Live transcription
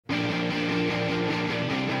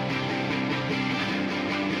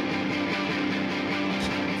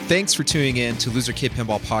Thanks for tuning in to Loser Kid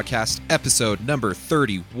Pinball Podcast, episode number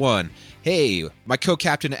 31. Hey, my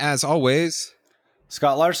co-captain as always,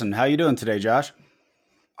 Scott Larson. How you doing today, Josh?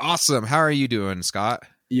 Awesome. How are you doing, Scott?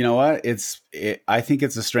 You know what? I think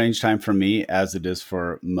it's a strange time for me, as it is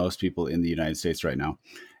for most people in the United States right now,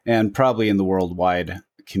 and probably in the worldwide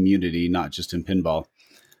community, not just in pinball.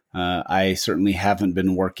 I certainly haven't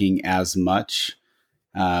been working as much.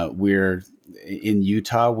 We're in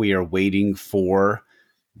Utah. We are waiting for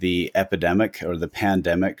the epidemic or the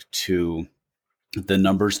pandemic the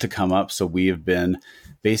numbers to come up. So we have been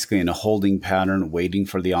basically in a holding pattern, waiting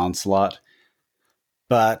for the onslaught.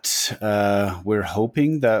 But we're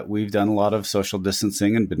hoping that we've done a lot of social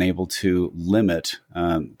distancing and been able to limit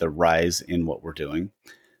the rise in what we're doing.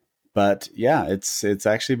 But yeah, it's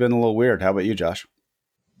actually been a little weird. How about you, Josh?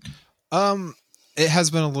 It has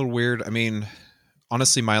been a little weird. I mean,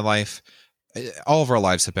 honestly, my life, all of our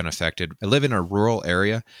lives have been affected. I live in a rural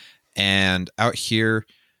area, and out here,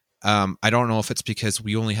 I don't know if it's because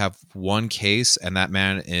we only have one case, and that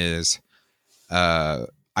man is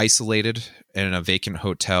isolated in a vacant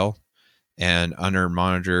hotel and under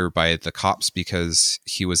monitor by the cops because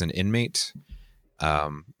he was an inmate.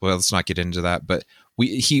 Well, let's not get into that, but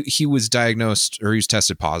he was diagnosed, or he was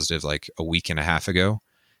tested positive like a week and a half ago,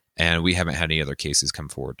 and we haven't had any other cases come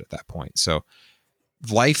forward at that point. So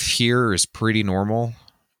life here is pretty normal,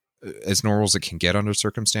 as normal as it can get under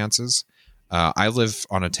circumstances. I live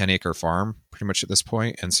on a 10-acre farm pretty much at this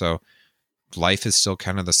point, and so life is still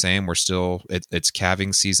kind of the same. We're still it's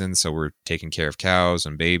calving season, so we're taking care of cows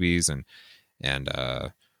and babies, and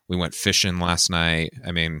we went fishing last night.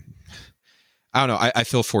 I mean, I don't know. I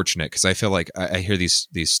feel fortunate because I feel like I hear these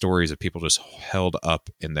stories of people just held up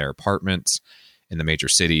in their apartments in the major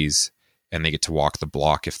cities, and they get to walk the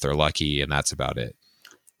block if they're lucky, and that's about it.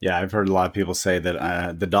 Yeah, I've heard a lot of people say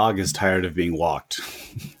that the dog is tired of being walked.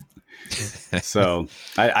 So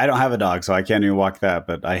I don't have a dog, so I can't even walk that,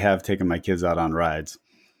 but I have taken my kids out on rides.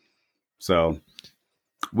 So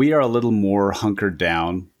we are a little more hunkered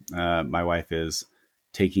down. My wife is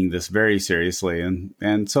taking this very seriously,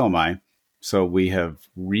 and so am I. So we have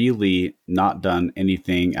really not done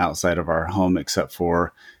anything outside of our home except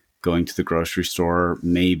for going to the grocery store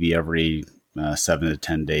maybe every 7 to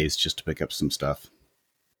 10 days just to pick up some stuff.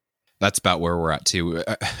 That's about where we're at too.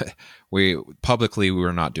 We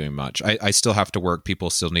were not doing much. I still have to work. People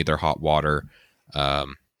still need their hot water.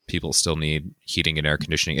 People still need heating and air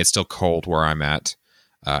conditioning. It's still cold where I'm at.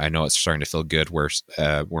 I know it's starting to feel good where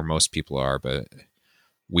most people are, but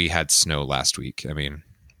we had snow last week. I mean,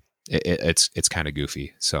 it's kind of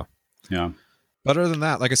goofy. So yeah. But other than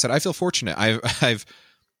that, like I said, I feel fortunate.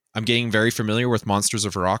 I'm getting very familiar with Monsters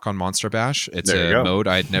of Rock on Monster Bash. It's a mode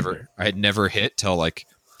I had never hit till like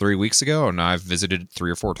 3 weeks ago, and I've visited 3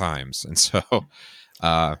 or 4 times, and so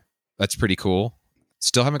that's pretty cool.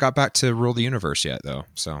 Still haven't got back to Rule the Universe yet, though.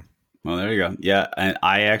 So, well, there you go. Yeah, and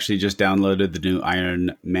I actually just downloaded the new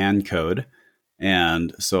Iron Man code,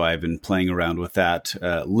 and so I've been playing around with that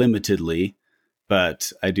limitedly.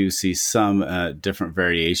 But I do see some different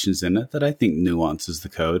variations in it that I think nuances the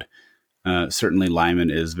code. Certainly, Lyman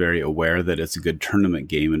is very aware that it's a good tournament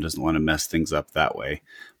game and doesn't want to mess things up that way.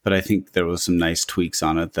 But I think there was some nice tweaks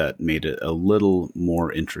on it that made it a little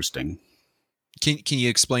more interesting. Can you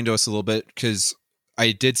explain to us a little bit? Because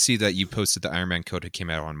I did see that you posted the Iron Man code that came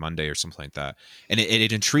out on Monday or something like that. And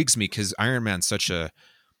it intrigues me because Iron Man's such I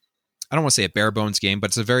don't want to say a bare bones game, but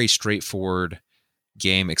it's a very straightforward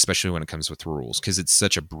game, especially when it comes with rules, because it's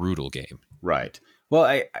such a brutal game. Right.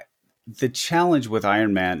 Well, the challenge with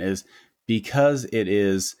Iron Man is because it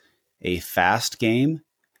is a fast game,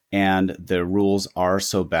 and the rules are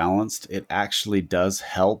so balanced, it actually does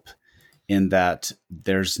help in that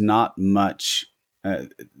there's not much,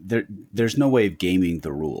 there's no way of gaming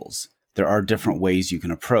the rules. There are different ways you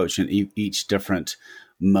can approach, and each different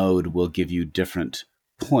mode will give you different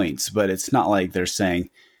points, but it's not like they're saying,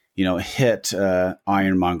 hit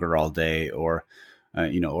Ironmonger all day, or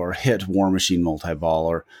hit War Machine multi-ball,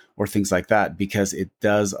 or things like that, because it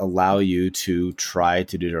does allow you to try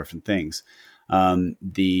to do different things.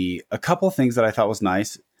 A couple of things that I thought was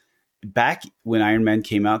nice back when Iron Man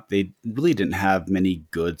came out, they really didn't have many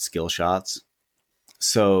good skill shots.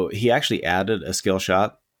 So he actually added a skill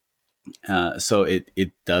shot. So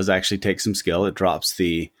it does actually take some skill. It drops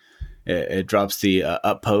the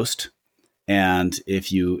up post. And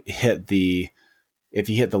if you hit the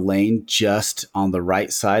lane just on the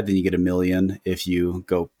right side, then you get 1 million. If you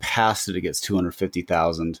go past it, it gets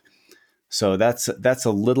 250,000. So that's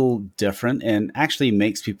a little different and actually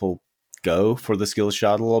makes people go for the skill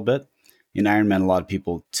shot a little bit. in Iron Man, a lot of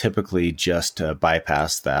people typically just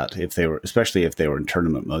bypass that if they were, especially if they were in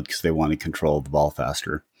tournament mode, because they want to control the ball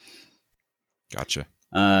faster. Gotcha.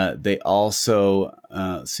 They also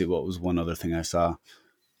let's see, what was one other thing I saw?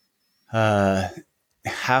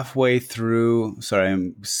 Halfway through, sorry,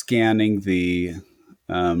 I'm scanning the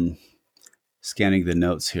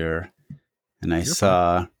notes here, and I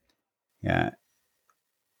saw, yeah.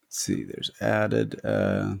 Let's see, there's added,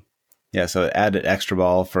 so it added extra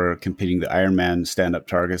ball for competing the Iron Man stand-up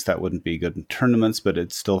targets. That wouldn't be good in tournaments, but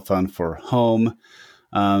it's still fun for home.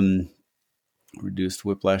 Reduced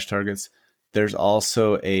whiplash targets. There's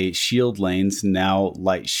also a shield lanes, now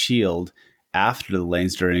light shield, after the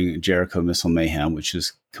lanes during Jericho Missile Mayhem, which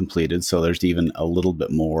is completed. So there's even a little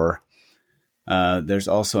bit more. There's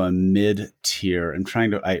also a mid-tier.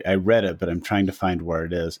 I read it, but I'm trying to find where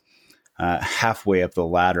it is. Halfway up the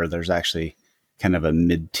ladder, there's actually kind of a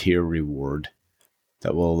mid-tier reward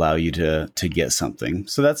that will allow you to get something.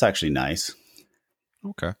 So that's actually nice.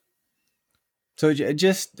 Okay. So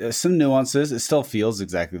just some nuances. It still feels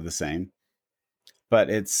exactly the same, but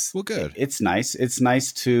it's good. It's nice. It's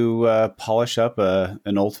nice to polish up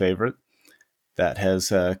an old favorite that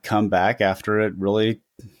has come back after it really.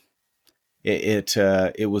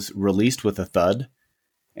 It was released with a thud,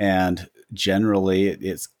 and generally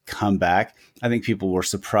it's come back. I think people were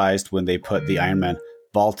surprised when they put the Iron Man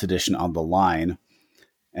Vault Edition on the line,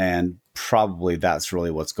 and probably that's really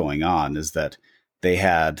what's going on, is that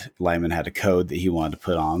Lyman had a code that he wanted to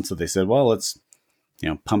put on, so they said, well, let's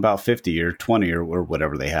pump out 50 or 20 or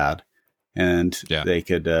whatever they had, and they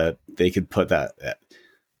could put that.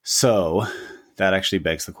 So that actually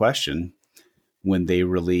begs the question: when they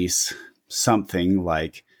release something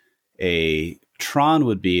like a Tron,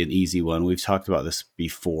 would be an easy one. We've talked about this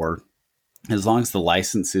before. As long as the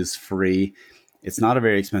license is free, it's not a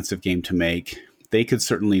very expensive game to make. They could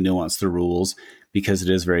certainly nuance the rules because it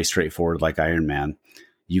is very straightforward, like Iron Man.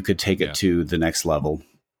 You could take it to the next level.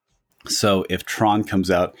 So if Tron comes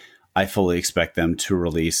out, I fully expect them to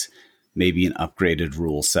release maybe an upgraded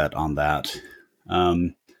rule set on that.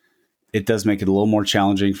 It does make it a little more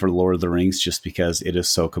challenging for Lord of the Rings just because it is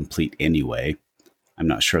so complete anyway. I'm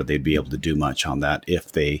not sure they'd be able to do much on that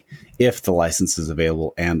if the license is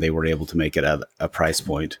available and they were able to make it at a price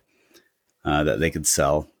point that they could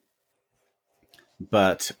sell.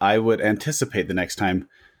 But I would anticipate the next time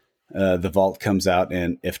the Vault comes out,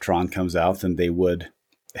 and if Tron comes out, then they would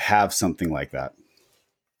have something like that.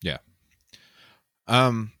 Yeah.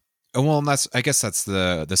 Well, and I guess that's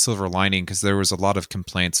the silver lining, because there was a lot of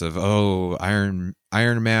complaints of, Iron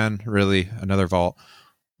Man, really another Vault.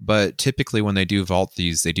 But typically when they do Vault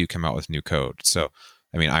these, they do come out with new code. So,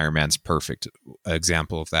 I mean, Iron Man's perfect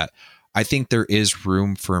example of that. I think there is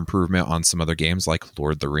room for improvement on some other games like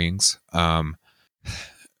Lord of the Rings.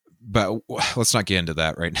 But let's not get into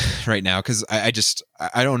that right now, because I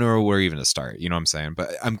don't know where even to start. You know what I'm saying? But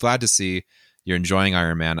I'm glad to see you're enjoying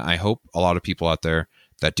Iron Man. I hope a lot of people out there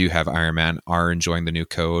that do have Iron Man are enjoying the new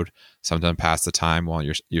code, sometime past the time while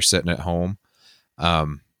you're sitting at home.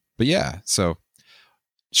 But yeah, so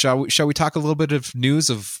shall we talk a little bit of news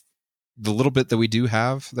of the little bit that we do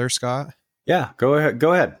have there, Scott? Yeah, go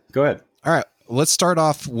ahead. All right, let's start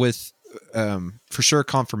off with for sure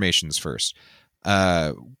confirmations first.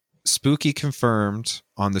 Spooky confirmed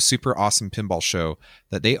on the Super Awesome Pinball Show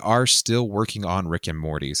that they are still working on Rick and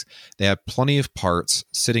Morty's. They have plenty of parts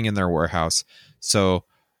sitting in their warehouse, so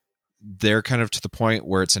they're kind of to the point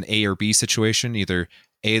where it's an A or B situation. Either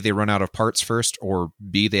A, they run out of parts first, or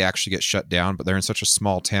B, they actually get shut down. But they're in such a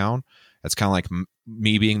small town. It's kind of like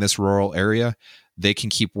me being this rural area. They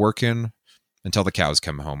can keep working until the cows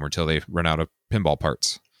come home or until they run out of pinball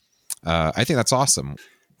parts. I think that's awesome.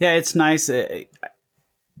 Yeah, it's nice.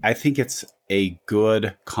 I think it's a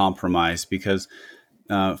good compromise because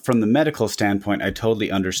from the medical standpoint, I totally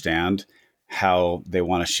understand how they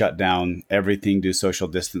want to shut down everything, do social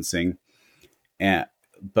distancing.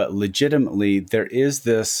 But legitimately, there is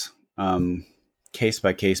this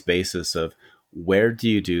case-by-case basis of where do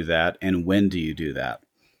you do that and when do you do that.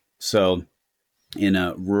 So in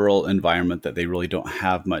a rural environment that they really don't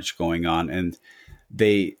have much going on, and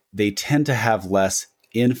they tend to have less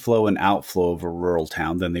inflow and outflow of a rural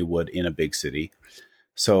town than they would in a big city.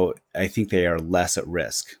 So I think they are less at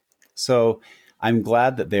risk. So I'm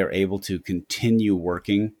glad that they're able to continue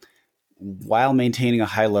working while maintaining a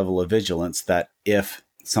high level of vigilance, that if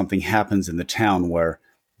something happens in the town where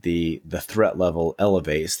the threat level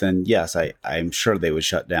elevates, then yes, I'm sure they would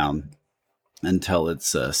shut down until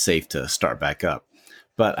it's safe to start back up.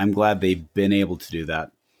 But I'm glad they've been able to do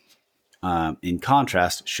that. In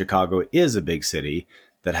contrast, Chicago is a big city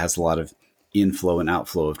that has a lot of inflow and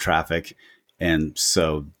outflow of traffic. And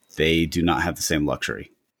so they do not have the same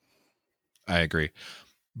luxury. I agree.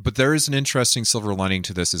 But there is an interesting silver lining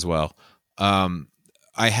to this as well.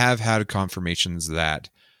 I have had confirmations that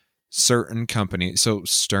certain companies, so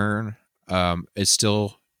Stern is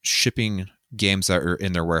still shipping games that are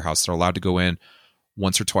in their warehouse. They're allowed to go in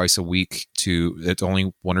once or twice a week to, it's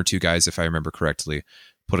only one or two guys, if I remember correctly,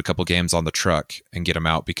 put a couple games on the truck and get them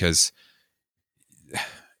out, because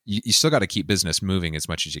you still got to keep business moving as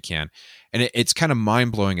much as you can. And it's kind of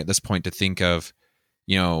mind blowing at this point to think of,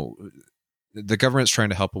 the government's trying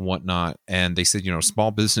to help and whatnot. And they said,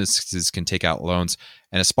 small businesses can take out loans,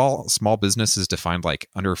 and a small business is defined like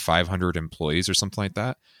under 500 employees or something like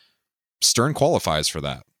that. Stern qualifies for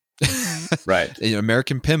that. Right.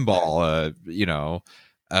 American Pinball,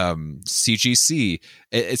 CGC.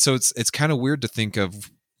 So it's kind of weird to think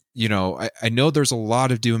of, I know there's a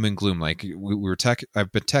lot of doom and gloom. Like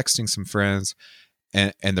I've been texting some friends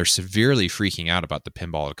and they're severely freaking out about the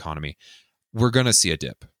pinball economy. We're going to see a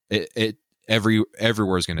dip.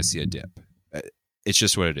 Everywhere is going to see a dip. It's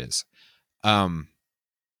just what it is.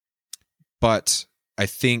 But I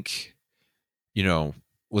think,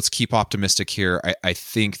 let's keep optimistic here. I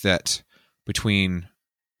think that between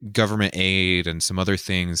government aid and some other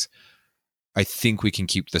things, I think we can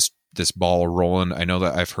keep this ball rolling. I know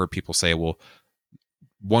that I've heard people say, well,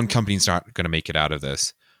 one company's not going to make it out of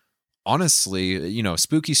this. Honestly,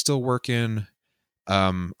 Spooky's still working.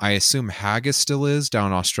 I assume Haggis still is down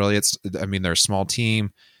in Australia. They're a small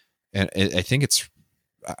team, and I think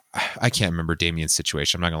I can't remember Damien's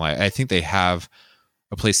situation. I'm not gonna lie. I think they have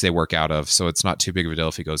a place they work out of, so it's not too big of a deal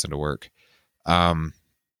if he goes into work.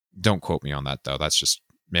 Don't quote me on that though. That's just,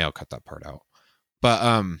 I'll cut that part out.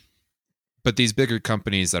 But these bigger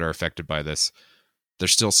companies that are affected by this, they're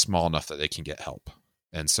still small enough that they can get help.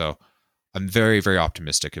 And so I'm very, very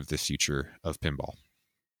optimistic of the future of pinball.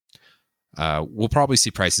 We'll probably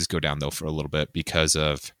see prices go down though for a little bit because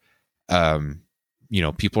of,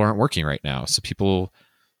 people aren't working right now. So people,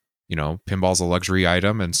 pinball's a luxury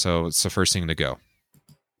item. And so it's the first thing to go.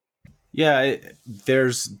 Yeah,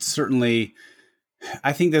 there's certainly,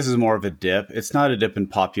 I think this is more of a dip. It's not a dip in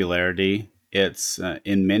popularity. It's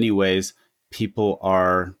in many ways, people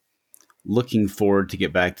are looking forward to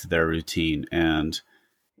get back to their routine and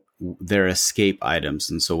their escape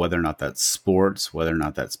items. And so whether or not that's sports, whether or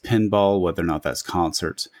not that's pinball, whether or not that's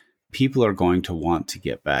concerts, people are going to want to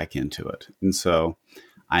get back into it. And so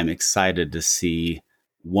I'm excited to see,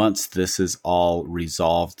 once this is all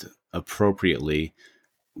resolved appropriately,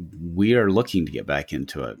 we are looking to get back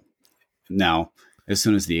into it. Now, as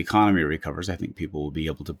soon as the economy recovers, I think people will be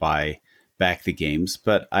able to buy back the games,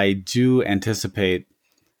 but I do anticipate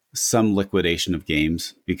some liquidation of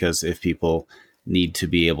games, because if people need to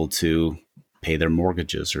be able to pay their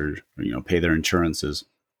mortgages or pay their insurances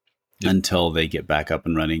until they get back up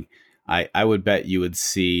and running, I would bet you would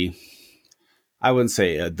see, I wouldn't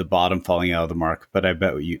say the bottom falling out of the mark, but I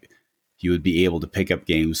bet you would be able to pick up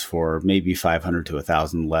games for maybe 500 to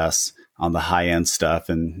 1,000 less on the high end stuff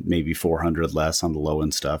and maybe 400 less on the low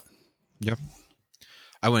end stuff. Yep.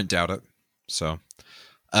 I wouldn't doubt it. So,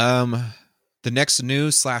 the next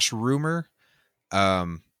news / rumor, /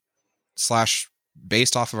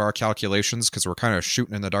 based off of our calculations, because we're kind of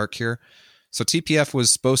shooting in the dark here. So TPF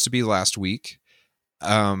was supposed to be last week,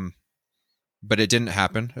 but it didn't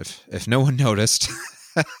happen, if no one noticed.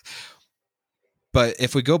 But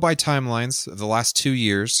if we go by timelines of the last 2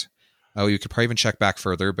 years, you could probably even check back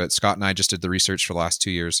further, but Scott and I just did the research for the last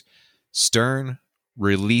 2 years. Stern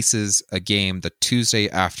releases a game the Tuesday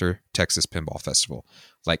after Texas Pinball Festival,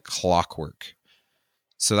 like clockwork.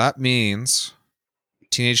 So that means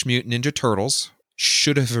Teenage Mutant Ninja Turtles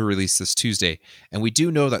should have released this Tuesday. And we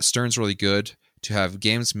do know that Stern's really good to have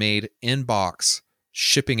games made in box,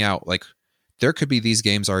 shipping out. Like, there could be these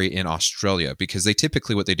games already in Australia, because they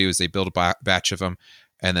typically, what they do is they build a batch of them,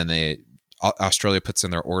 and then Australia puts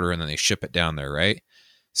in their order, and then they ship it down there, right?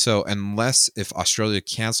 So if Australia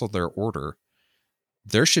canceled their order,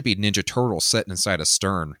 there should be Ninja Turtles sitting inside a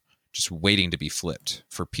Stern just waiting to be flipped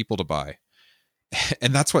for people to buy.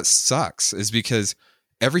 And that's what sucks, is because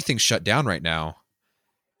everything's shut down right now.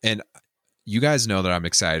 And you guys know that I'm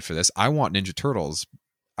excited for this. I want Ninja Turtles.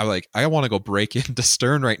 I want to go break into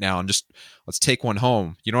Stern right now and just let's take one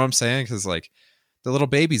home. You know what I'm saying? Because the little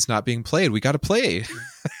baby's not being played. We got to play.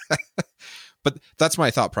 But that's my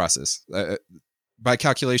thought process. By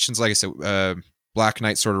calculations, like I said, Black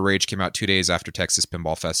Knight Sword of Rage came out 2 days after Texas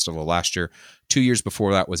Pinball Festival last year. 2 years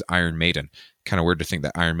before that was Iron Maiden. Kind of weird to think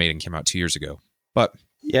that Iron Maiden came out 2 years ago. But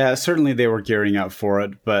yeah, certainly they were gearing up for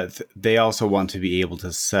it, but they also want to be able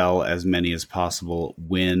to sell as many as possible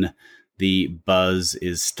when the buzz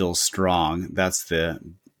is still strong.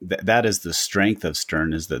 That is the strength of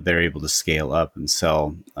Stern, is that they're able to scale up and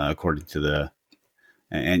sell according to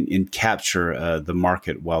and capture the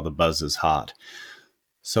market while the buzz is hot.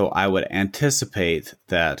 So I would anticipate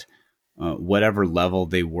that whatever level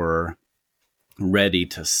they were ready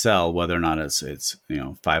to sell, whether or not it's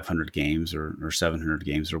 500 games or 700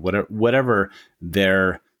 games or whatever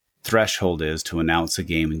their threshold is to announce a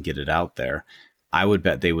game and get it out there, I would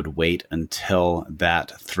bet they would wait until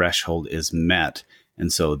that threshold is met,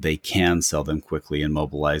 and so they can sell them quickly and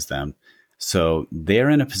mobilize them. So they're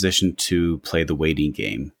in a position to play the waiting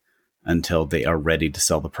game until they are ready to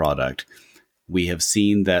sell the product. We have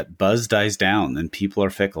seen that buzz dies down and people are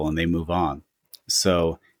fickle and they move on.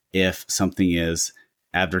 So if something is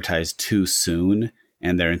advertised too soon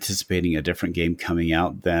and they're anticipating a different game coming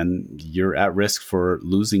out, then you're at risk for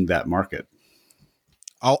losing that market.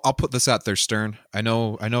 I'll put this out there, Stern. I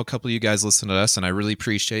know a couple of you guys listen to us, and I really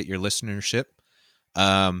appreciate your listenership.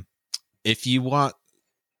 If you want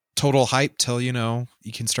total hype till you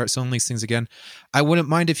can start selling these things again, I wouldn't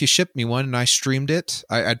mind if you shipped me one and I streamed it.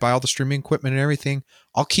 I'd buy all the streaming equipment and everything.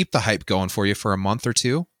 I'll keep the hype going for you for a month or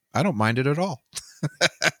two. I don't mind it at all.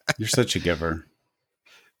 You're such a giver.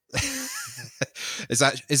 Is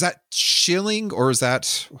that shilling, or is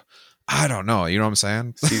that, I don't know. You know what I'm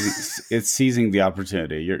saying? It's seizing the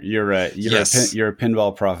opportunity. You're a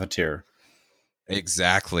pinball profiteer.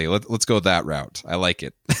 Exactly. Let's go that route. I like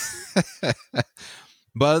it.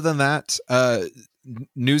 But other than that,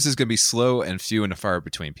 news is going to be slow and few and far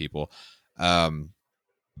between, people.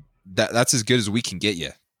 That's as good as we can get you.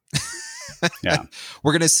 Yeah.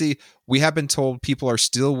 We're going to see. We have been told people are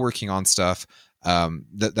still working on stuff.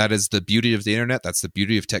 That is the beauty of the internet. That's the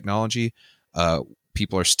beauty of technology.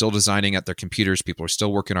 People are still designing at their computers. People are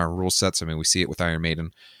still working on rule sets. I mean, we see it with Iron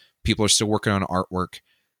Maiden. People are still working on artwork.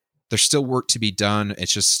 There's still work to be done.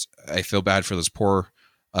 It's just, I feel bad for those poor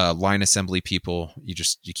line assembly people.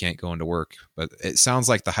 You can't go into work. But it sounds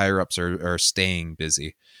like the higher ups are staying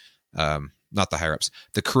busy. Not the higher ups.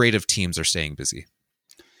 The creative teams are staying busy.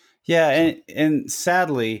 Yeah, and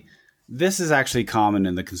sadly, this is actually common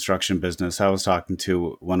in the construction business. I was talking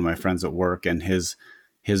to one of my friends at work, and his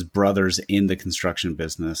brothers in the construction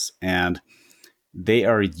business, and they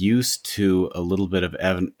are used to a little bit of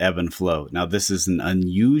ebb and flow. Now, this is an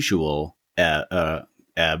unusual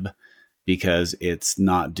ebb because it's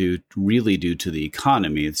not really due to the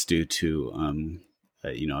economy. It's due to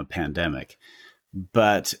a pandemic.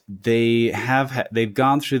 But they've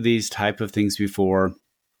gone through these type of things before.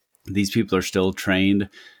 These people are still trained.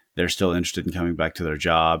 They're still interested in coming back to their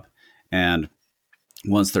job. And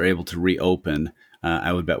once they're able to reopen,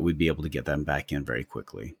 I would bet we'd be able to get them back in very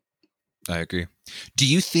quickly. I agree. Do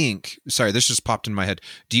you think, sorry, this just popped in my head.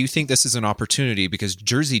 Do you think this is an opportunity because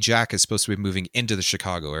Jersey Jack is supposed to be moving into the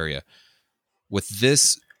Chicago area? With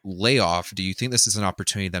this layoff, do you think this is an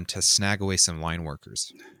opportunity for them to snag away some line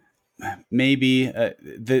workers? Maybe.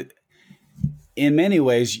 In many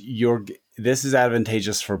ways, this is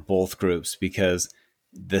advantageous for both groups because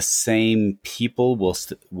the same people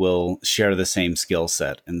will share the same skill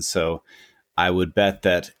set. And so I would bet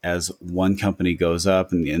that as one company goes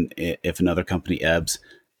up and if another company ebbs,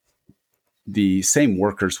 the same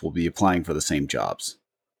workers will be applying for the same jobs.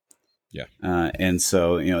 Yeah. And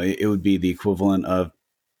so, it would be the equivalent of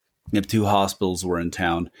if two hospitals were in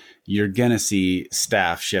town, you're going to see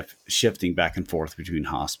staff shifting back and forth between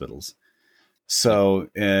hospitals. So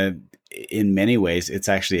in many ways, it's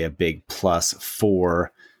actually a big plus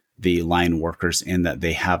for the line workers in that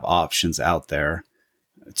they have options out there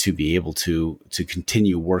to be able to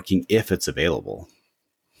continue working if it's available.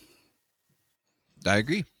 I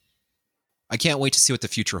agree. I can't wait to see what the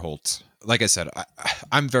future holds. Like I said,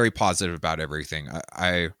 I'm very positive about everything.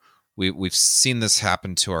 We've seen this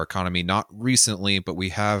happen to our economy, not recently, but we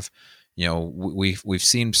have, we've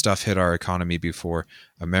seen stuff hit our economy before.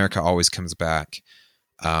 America always comes back.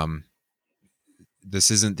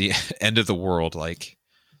 This isn't the end of the world. Like,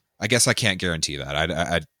 I guess I can't guarantee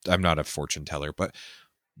that. I'm not a fortune teller, but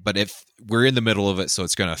if we're in the middle of it, so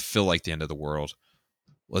it's going to feel like the end of the world.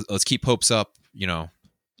 Let's keep hopes up.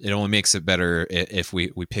 It only makes it better if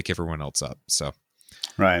we pick everyone else up. So,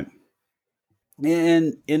 right.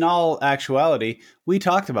 And in all actuality, we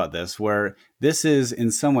talked about this, where this is in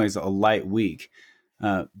some ways a light week,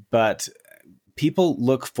 but people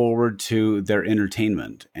look forward to their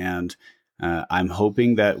entertainment. And I'm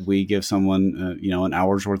hoping that we give someone, an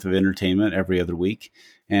hour's worth of entertainment every other week,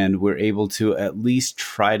 and we're able to at least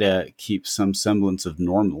try to keep some semblance of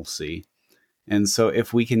normalcy. And so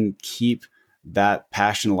if we can keep that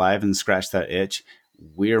passion alive and scratch that itch,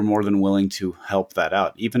 we're more than willing to help that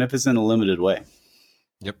out, even if it's in a limited way.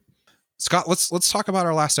 Yep. Scott, let's talk about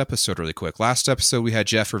our last episode really quick. Last episode we had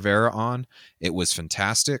Jeff Rivera on. It was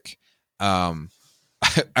fantastic.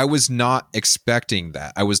 I was not expecting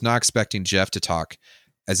that. I was not expecting Jeff to talk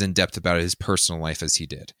as in depth about his personal life as he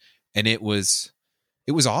did, and it was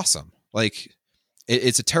awesome. Like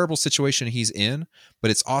it's a terrible situation he's in,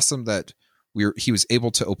 but it's awesome that he was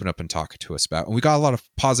able to open up and talk to us about, and we got a lot of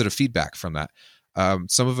positive feedback from that.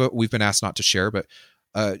 Some of it we've been asked not to share, but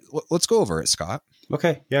let's go over it, Scott.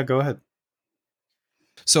 Okay, yeah, go ahead.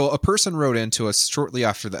 So a person wrote into us shortly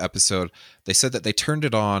after the episode. They said that they turned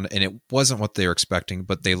it on and it wasn't what they were expecting,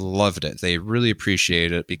 but they loved it. They really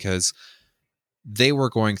appreciated it because they were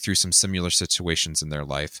going through some similar situations in their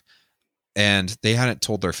life and they hadn't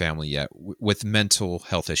told their family yet with mental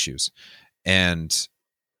health issues. And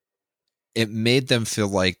it made them feel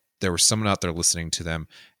like there was someone out there listening to them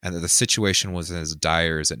and that the situation wasn't as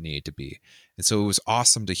dire as it needed to be. And so it was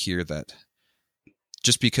awesome to hear that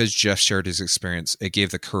just because Jeff shared his experience, it gave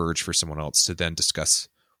the courage for someone else to then discuss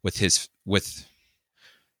gave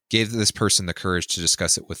this person the courage to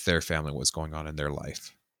discuss it with their family, what's going on in their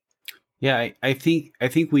life. Yeah, I think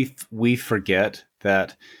we forget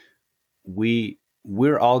that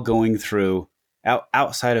we're all going through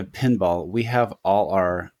outside of pinball. We have all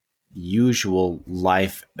our usual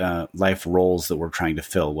life roles that we're trying to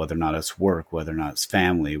fill, whether or not it's work, whether or not it's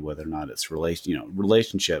family, whether or not it's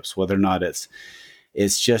relationships, whether or not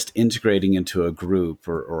it's just integrating into a group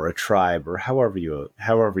or a tribe or however you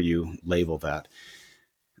label that.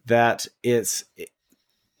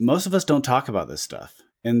 Most of us don't talk about this stuff.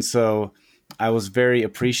 And so I was very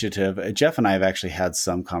appreciative. Jeff and I have actually had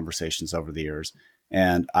some conversations over the years,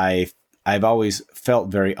 and I've always felt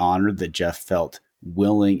very honored that Jeff felt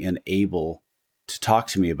willing and able to talk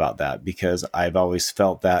to me about that, because I've always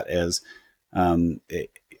felt that as,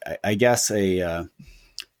 I guess,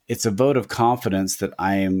 it's a vote of confidence that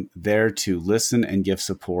I am there to listen and give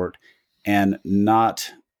support and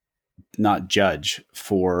not judge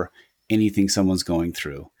for anything someone's going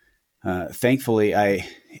through. Thankfully,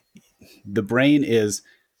 the brain is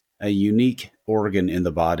a unique organ in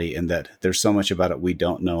the body, in that there's so much about it we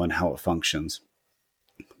don't know and how it functions.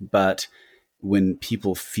 But when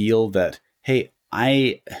people feel that, hey,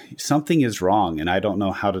 something is wrong and I don't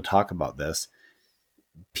know how to talk about this,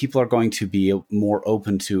 people are going to be more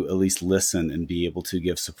open to at least listen and be able to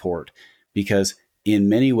give support, because in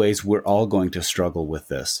many ways we're all going to struggle with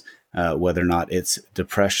this, whether or not it's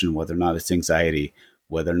depression, whether or not it's anxiety,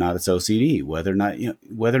 whether or not it's OCD, whether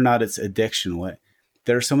or not it's addiction.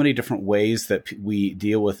 There are so many different ways that we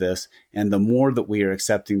deal with this. And the more that we are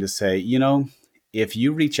accepting to say, if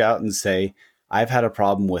you reach out and say, I've had a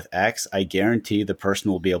problem with X, I guarantee the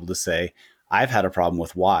person will be able to say, I've had a problem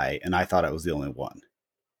with Y, and I thought I was the only one.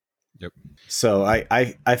 Yep. So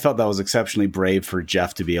I felt that was exceptionally brave for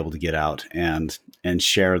Jeff to be able to get out and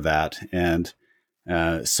share that. And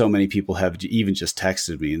so many people have even just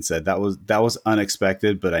texted me and said that was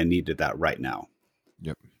unexpected, but I needed that right now.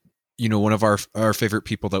 Yep. One of our favorite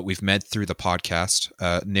people that we've met through the podcast,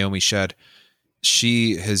 Naomi Shed,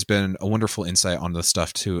 she has been a wonderful insight on this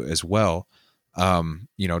stuff too, as well.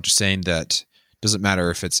 Just saying that doesn't matter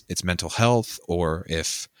if it's mental health or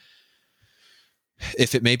if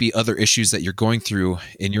it may be other issues that you're going through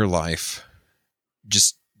in your life,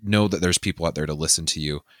 just know that there's people out there to listen to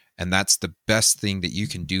you. And that's the best thing that you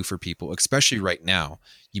can do for people, especially right now.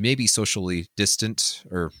 You may be socially distant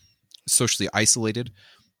or socially isolated,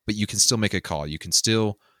 but you can still make a call. You can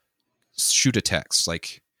still shoot a text.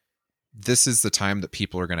 Like, this is the time that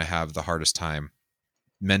people are going to have the hardest time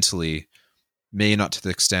mentally, maybe not to the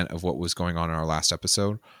extent of what was going on in our last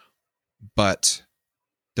episode, but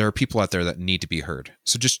there are people out there that need to be heard.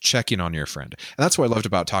 So just check in on your friend. And that's what I loved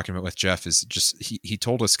about talking with Jeff, is just, he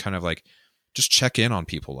told us kind of like, just check in on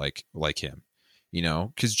people like him,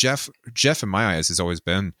 because Jeff in my eyes has always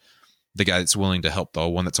been the guy that's willing to help, the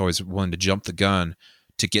one that's always willing to jump the gun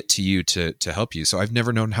to get to you to help you. So I've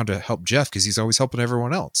never known how to help Jeff because he's always helping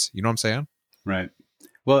everyone else. You know what I'm saying? Right.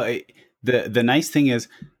 Well, the nice thing is,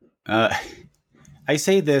 I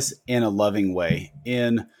say this in a loving way.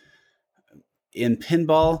 In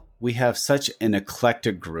pinball, we have such an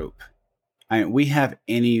eclectic group. We have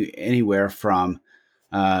anywhere from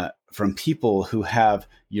people who have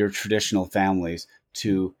your traditional families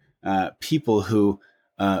to people who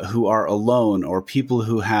are alone, or people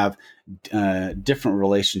who have different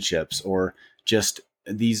relationships, or just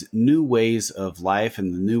these new ways of life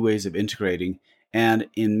and the new ways of integrating. And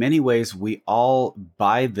in many ways, we all,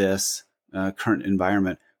 by this current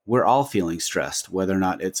environment, we're all feeling stressed, whether or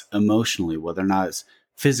not it's emotionally, whether or not it's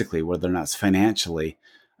physically, whether or not it's financially,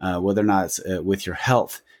 whether or not it's with your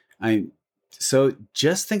health. So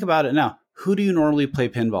just think about it now. Who do you normally play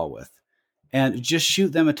pinball with? And just shoot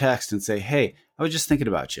them a text and say, hey, I was just thinking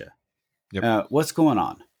about you. Yep. What's going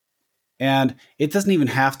on? And it doesn't even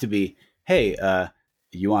have to be, hey,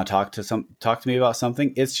 you want to talk to me about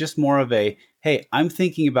something? It's just more of a, hey, I'm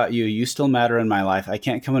thinking about you. You still matter in my life. I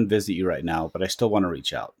can't come and visit you right now, but I still want to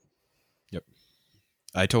reach out. Yep.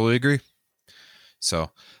 I totally agree.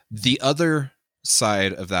 So the other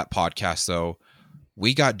side of that podcast, though,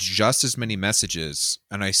 we got just as many messages,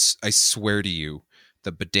 and I swear to you,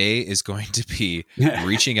 the bidet is going to be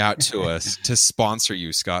reaching out to us to sponsor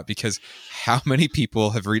you, Scott, because how many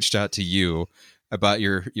people have reached out to you about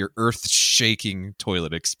your earth-shaking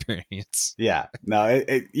toilet experience? Yeah. No,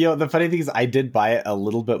 the funny thing is I did buy it a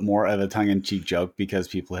little bit more of a tongue-in-cheek joke because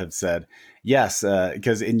people have said, yes,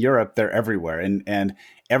 because in Europe, they're everywhere. And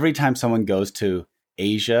every time someone goes to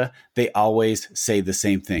Asia, they always say the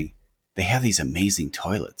same thing. They have these amazing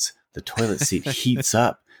toilets. The toilet seat heats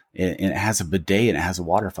up. And it has a bidet and it has a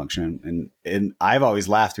water function. And I've always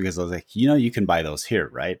laughed because I was like, you can buy those here,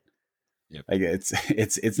 right? Yep. Like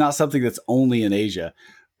it's not something that's only in Asia.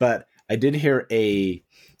 But I did hear a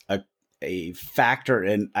factor,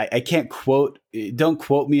 and I can't don't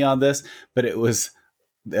quote me on this, but it was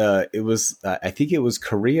I think it was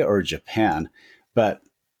Korea or Japan, but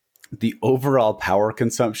the overall power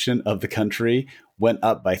consumption of the country went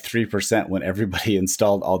up by 3% when everybody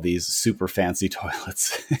installed all these super fancy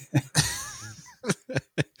toilets.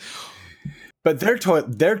 But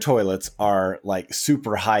their toilets are like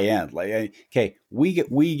super high end. Like, okay, we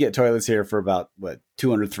get toilets here for about what,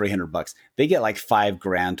 $200-$300. They get like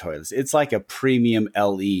 $5,000 toilets. It's like a premium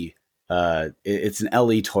LE. It's an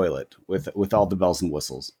LE toilet with all the bells and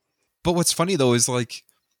whistles. But what's funny though is like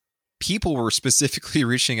people were specifically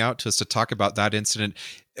reaching out to us to talk about that incident.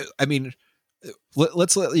 I mean,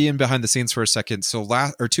 let's let you in behind the scenes for a second. So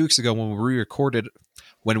 2 weeks ago when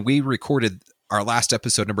we recorded our last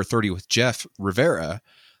episode, number 30, with Jeff Rivera,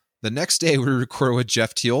 the next day we recorded with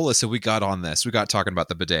Jeff Teolis, and we got on this. We got talking about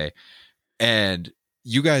the bidet, and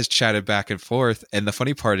you guys chatted back and forth. And the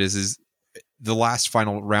funny part is the last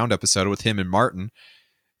final round episode with him and Martin,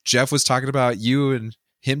 Jeff was talking about you and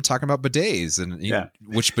him talking about bidets and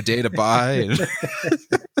which bidet to buy.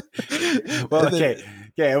 Well, okay.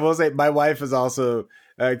 I will say my wife is also,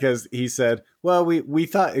 because he said, well, we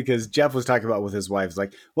thought, because Jeff was talking about with his wife,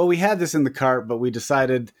 like, well, we had this in the cart, but we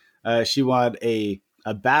decided she wanted a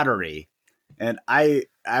battery. And I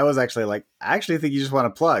was actually like, I actually think you just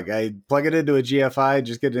want to plug. I plug it into a GFI,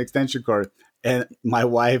 just get an extension cord. And my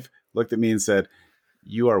wife looked at me and said,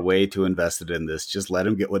 you are way too invested in this. Just let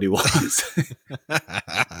him get what he wants.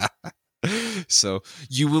 So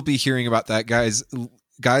you will be hearing about that, guys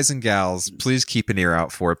and gals. Please keep an ear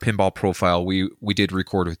out for a Pinball Profile. We did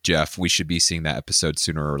record with Jeff. We should be seeing that episode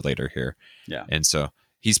sooner or later here. Yeah. And so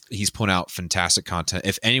he's putting out fantastic content.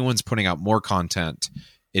 If anyone's putting out more content,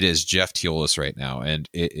 it is Jeff Teolis right now, and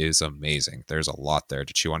it is amazing. There's a lot there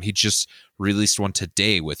to chew on. He just released one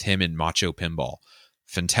today with him and Macho Pinball.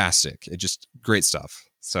 Fantastic. It just great stuff.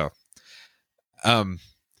 So, and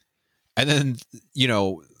then,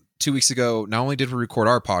 2 weeks ago, not only did we record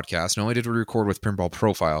our podcast, not only did we record with Pinball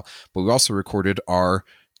Profile, but we also recorded our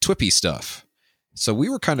Twippy stuff. So we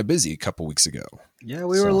were kind of busy a couple weeks ago. Yeah,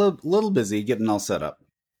 we were a little busy getting all set up.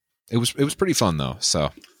 It was pretty fun though.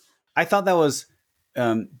 So I thought that was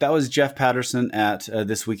Jeff Patterson at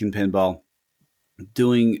This Week in Pinball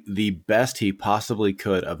doing the best he possibly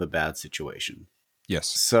could of a bad situation. Yes.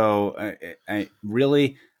 So I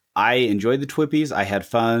enjoyed the Twippies. I had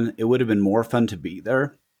fun. It would have been more fun to be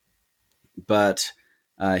there. But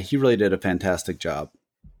he really did a fantastic job.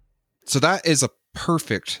 So that is a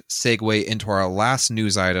perfect segue into our last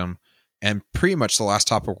news item and pretty much the last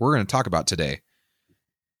topic we're going to talk about today.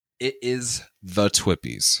 It is the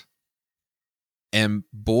Twippies. And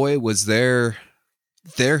boy, was there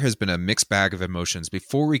has been a mixed bag of emotions.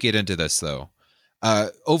 Before we get into this, though,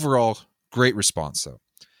 overall, great response, though.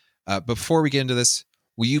 Before we get into this,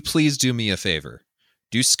 will you please do me a favor?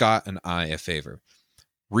 Do Scott and I a favor.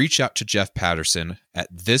 Reach out to Jeff Patterson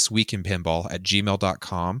at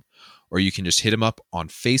thisweekinpinball@gmail.com, or you can just hit him up on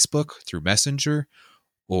Facebook through Messenger,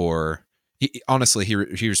 or honestly, he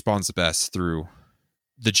responds the best through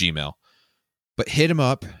the Gmail. But hit him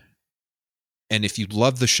up, and if you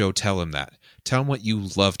love the show, tell him that. Tell him what you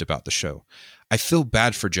loved about the show. I feel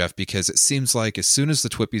bad for Jeff because it seems like as soon as the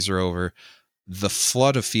Twippies are over, the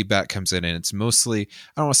flood of feedback comes in, and it's mostly,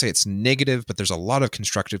 I don't want to say it's negative, but there's a lot of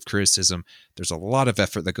constructive criticism. There's a lot of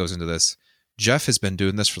effort that goes into this. Jeff has been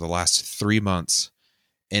doing this for the last 3 months,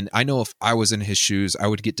 And I know if I was in his shoes, I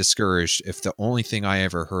would get discouraged if the only thing I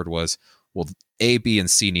ever heard was, well, A, B, and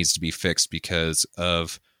C needs to be fixed because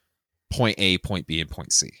of point A, point B, and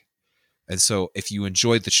point C. And so if you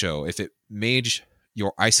enjoyed the show, if it made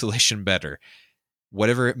your isolation better,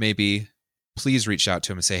 whatever it may be, please reach out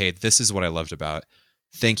to him and say, hey, this is what I loved about it.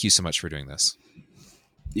 Thank you so much for doing this.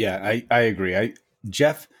 Yeah, I agree.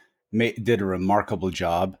 Jeff did a remarkable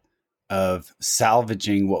job of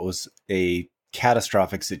salvaging what was a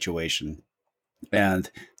catastrophic situation. And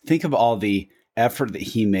think of all the effort that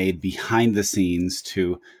he made behind the scenes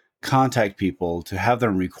to contact people, to have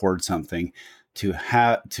them record something,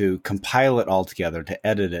 to compile it all together, to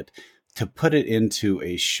edit it, to put it into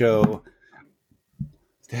a show,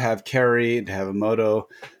 to have Carrie, to have Emoto.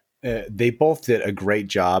 They both did a great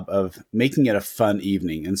job of making it a fun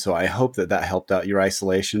evening. And so I hope that helped out your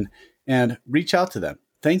isolation, and reach out to them.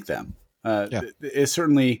 Thank them. It's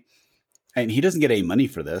certainly, and he doesn't get any money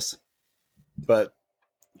for this, but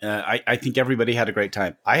I think everybody had a great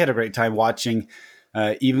time. I had a great time watching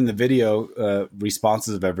even the video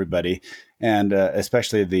responses of everybody, and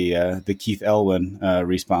especially the Keith Elwin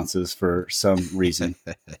responses for some reason.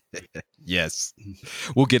 Yes.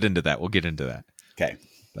 We'll get into that. Okay.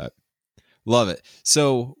 Love it.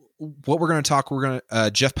 So what we're going to talk,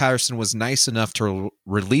 Jeff Patterson was nice enough to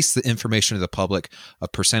release the information to the public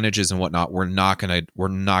of percentages and whatnot. We're not going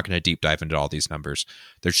to deep dive into all these numbers.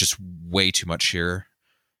 There's just way too much here.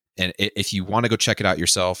 And if you want to go check it out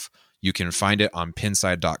yourself, you can find it on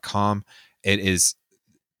pinside.com. It is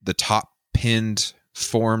the top pinned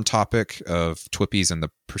forum topic of TWIPYs and the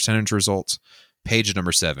percentage results, page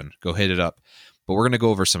number 7. Go hit it up. But we're going to go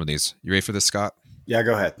over some of these. You ready for this, Scott? Yeah,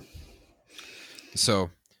 go ahead. So,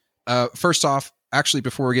 first off, actually,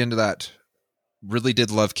 before we get into that, really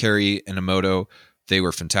did love Carrie and Emoto. They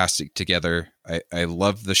were fantastic together. I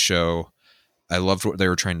loved the show. I loved what they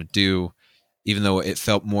were trying to do. Even though it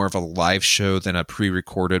felt more of a live show than a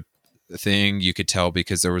pre-recorded thing, you could tell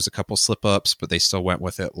because there was a couple slip-ups, but they still went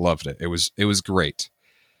with it. Loved it. It was great.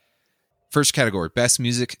 First category, best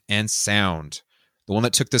music and sound. The one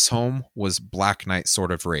that took this home was Black Knight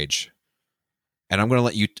Sword of Rage. And I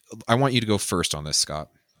want you to go first on this, Scott.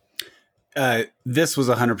 This was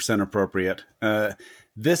 100% appropriate.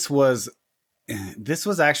 This was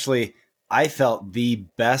actually, I felt, the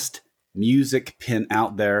best music pin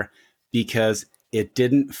out there, because it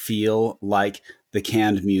didn't feel like the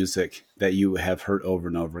canned music that you have heard over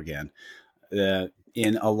and over again.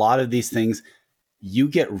 In a lot of these things, you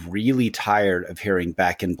get really tired of hearing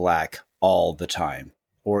Back in Black all the time,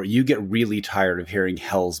 or you get really tired of hearing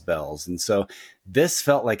Hell's Bells. And so this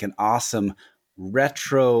felt like an awesome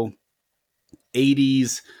retro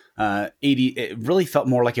 80s, it really felt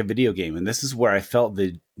more like a video game. And this is where I felt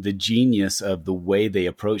the genius of the way they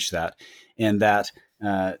approached that, and that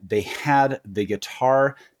they had the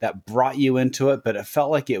guitar that brought you into it, but it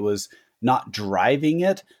felt like it was not driving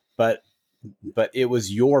it, but it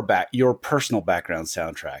was your personal background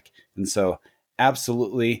soundtrack. And so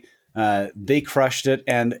absolutely, they crushed it.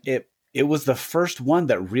 And it was the first one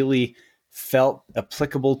that really felt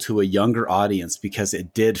applicable to a younger audience, because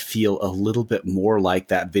it did feel a little bit more like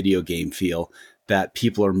that video game feel that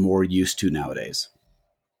people are more used to nowadays.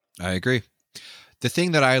 I agree. The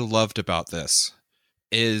thing that I loved about this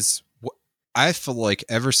is I feel like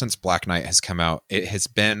ever since Black Knight has come out, it has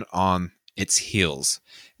been on its heels.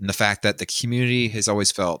 And the fact that the community has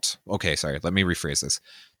always felt, okay, sorry, let me rephrase this.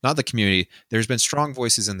 Not the community. There's been strong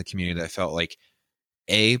voices in the community that felt like,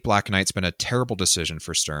 A, Black Knight's been a terrible decision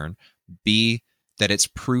for Stern. B, that it's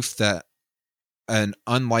proof that an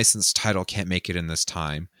unlicensed title can't make it in this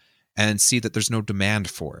time. And C, that there's no demand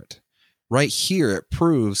for it. Right here, it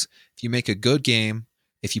proves if you make a good game,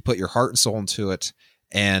 if you put your heart and soul into it,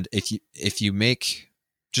 and if you make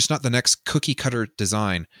just not the next cookie cutter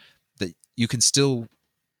design, that you can still,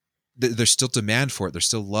 there's still demand for it. There's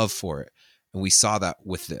still love for it. And we saw that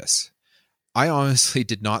with this. I honestly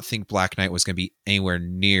did not think Black Knight was going to be anywhere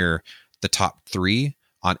near the top 3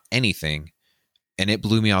 on anything. And it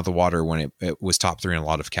blew me out of the water when it was top 3 in a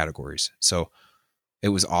lot of categories. So it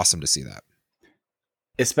was awesome to see that.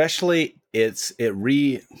 Especially it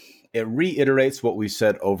reiterates what we've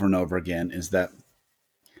said over and over again, is that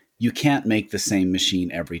you can't make the same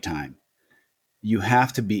machine every time. You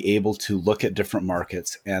have to be able to look at different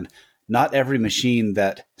markets, and not every machine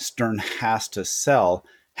that Stern has to sell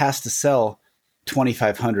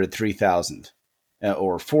 2,500, 3,000,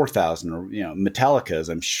 or 4,000, or Metallica's.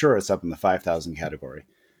 I'm sure it's up in the 5,000 category.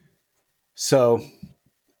 So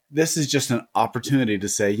this is just an opportunity to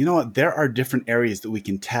say, you know what, there are different areas that we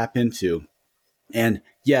can tap into. And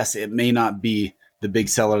yes, it may not be the big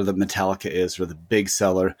seller that Metallica is, or the big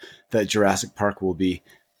seller that Jurassic Park will be,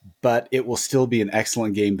 but it will still be an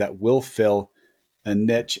excellent game that will fill a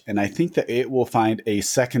niche, and I think that it will find a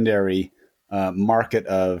secondary market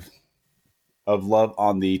of love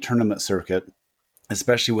on the tournament circuit,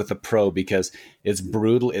 especially with the pro, because it's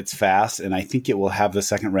brutal, it's fast, and I think it will have the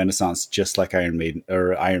second renaissance just like Iron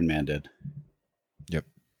Man did. Yep,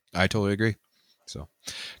 I totally agree. So,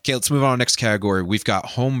 okay, let's move on to the next category. We've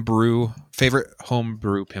got favorite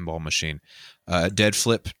homebrew pinball machine. Dead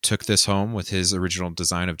Flip took this home with his original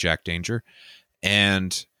design of Jack Danger,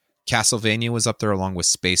 and Castlevania was up there along with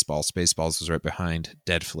Spaceballs. Spaceballs was right behind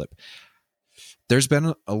Dead Flip. There's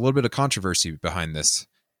been a little bit of controversy behind this.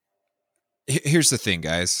 Here's the thing,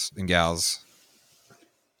 guys and gals.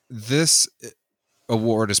 This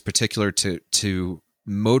award is particular to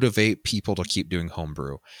motivate people to keep doing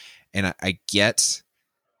homebrew. And I get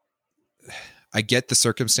the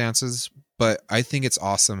circumstances, but I think it's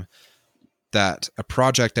awesome that a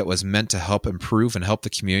project that was meant to help improve and help the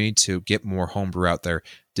community to get more homebrew out there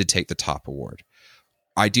did take the top award.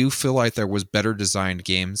 I do feel like there was better designed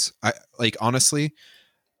games. Honestly,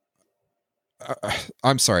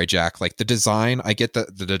 I'm sorry, Jack. Like the design, I get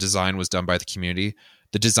that the design was done by the community.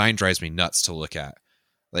 The design drives me nuts to look at.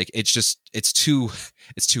 Like it's too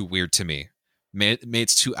weird to me.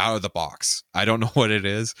 It's too out of the box. I don't know what it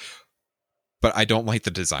is, but I don't like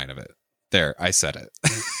the design of it. There, I said it.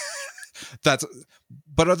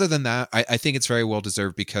 But other than that, I think it's very well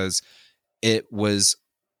deserved because it was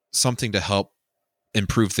something to help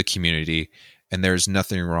improve the community, and there's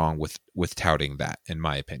nothing wrong with touting that, in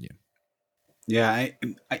my opinion. Yeah,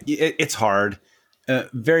 it's hard.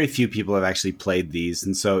 Very few people have actually played these,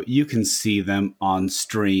 and so you can see them on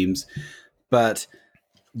streams, but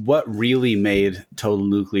what really made Total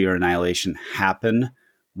Nuclear Annihilation happen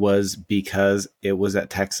was because it was at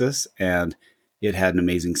Texas and it had an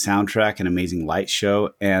amazing soundtrack, an amazing light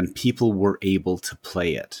show, and people were able to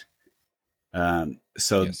play it.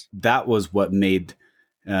 Yes. That was what made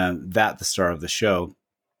that the star of the show.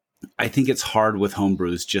 I think it's hard with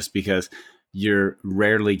homebrews just because you're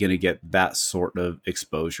rarely going to get that sort of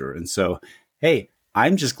exposure. And so, hey,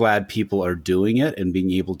 I'm just glad people are doing it and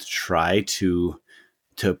being able to try to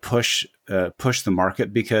push the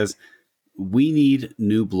market, because we need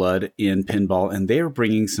new blood in pinball, and they are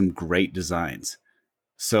bringing some great designs.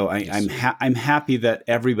 So I'm happy that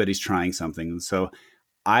everybody's trying something. And so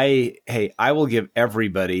I will give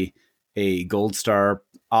everybody a gold star,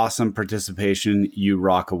 awesome participation, you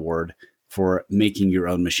rock award for making your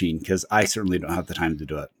own machine, because I certainly don't have the time to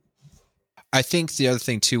do it. I think the other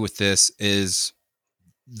thing too with this is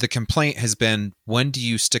the complaint has been, when do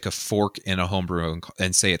you stick a fork in a homebrew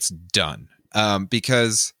and say it's done?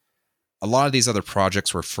 Because a lot of these other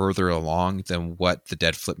projects were further along than what the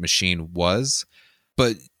Dead Flip machine was.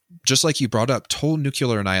 But just like you brought up, Total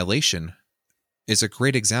Nuclear Annihilation is a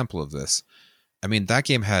great example of this. I mean, that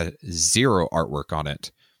game had zero artwork on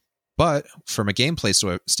it, but from a gameplay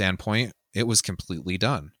standpoint, it was completely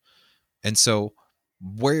done. And so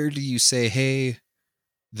where do you say, hey,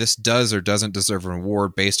 this does or doesn't deserve an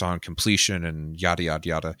award based on completion and yada, yada,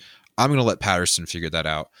 yada? I'm going to let Patterson figure that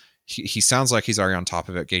out. He sounds like he's already on top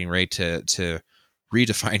of it, getting ready to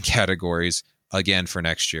redefine categories again for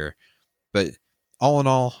next year. But all in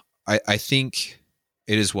all, I think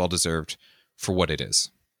it is well deserved for what it is.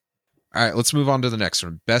 All right, let's move on to the next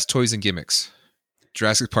one. Best toys and gimmicks.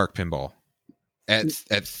 Jurassic Park Pinball at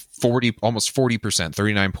 40, almost 40%,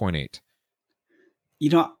 39.8. You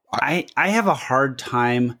know, I have a hard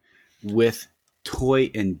time with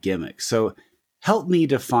toy and gimmick. So help me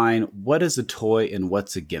define what is a toy and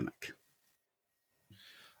what's a gimmick.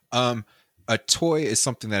 A toy is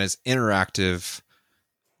something that is interactive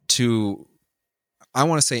to, I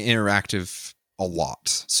want to say interactive a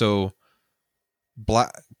lot. So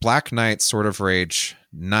Black Knight Sword of Rage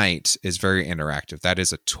Knight is very interactive. That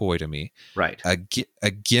is a toy to me. Right.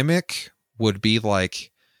 A gimmick would be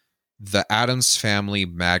like the Addams Family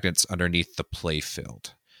magnets underneath the play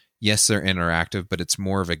field. Yes, they're interactive, but it's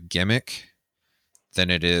more of a gimmick than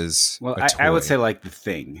it is. Well, I would say like the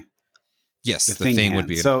Thing. Yes, the thing would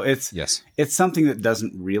be. So it's something that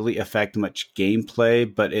doesn't really affect much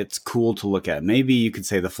gameplay, but it's cool to look at. Maybe you could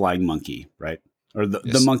say the flying monkey, right? Or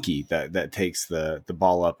the monkey that takes the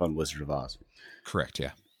ball up on Wizard of Oz. Correct,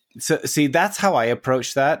 yeah. So see, that's how I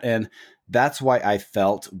approach that, and that's why I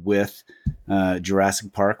felt with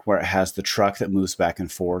Jurassic Park, where it has the truck that moves back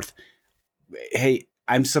and forth. Hey,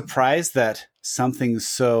 I'm surprised that something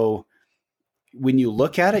so, when you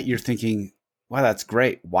look at it, you're thinking, wow, that's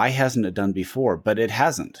great. Why hasn't it done before? But it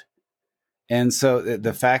hasn't. And so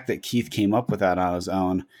the fact that Keith came up with that on his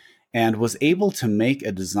own, and was able to make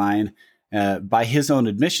a design. By his own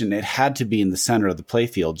admission, it had to be in the center of the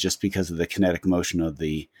playfield just because of the kinetic motion of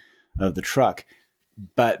the truck.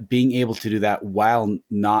 But being able to do that while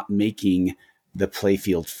not making the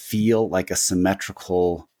playfield feel like a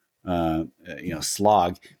symmetrical,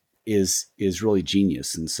 slog is really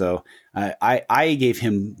genius. And so I gave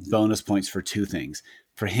him bonus points for two things: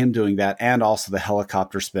 for him doing that, and also the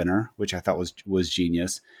helicopter spinner, which I thought was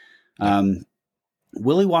genius.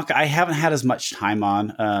 Willy Wonka, I haven't had as much time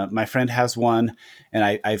on. My friend has one,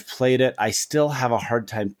 and I've played it. I still have a hard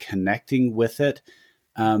time connecting with it,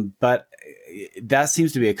 but that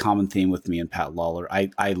seems to be a common theme with me and Pat Lawler.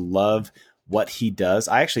 I love what he does.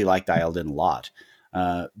 I actually like Dialed In a lot,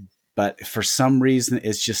 but for some reason,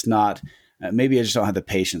 it's just not. Maybe I just don't have the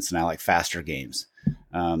patience, and I like faster games.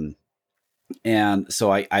 And so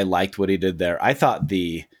I liked what he did there. I thought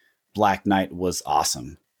the Black Knight was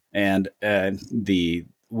awesome. And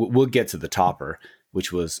we'll get to the topper,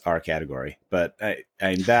 which was our category, but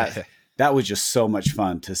that was just so much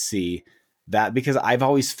fun to see that, because I've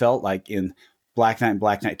always felt like in Black Knight and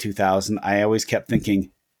Black Knight 2000, I always kept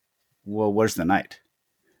thinking, well, where's the knight?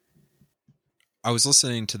 I was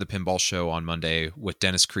listening to the Pinball Show on Monday with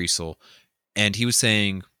Dennis Kriesel, and he was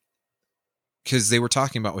saying, because they were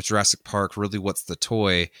talking about with Jurassic Park, really what's the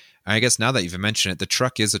toy? And I guess now that you've mentioned it, the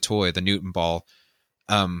truck is a toy, the Newton ball.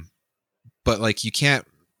 But like, you can't,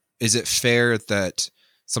 is it fair that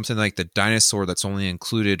something like the dinosaur that's only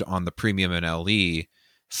included on the premium and LE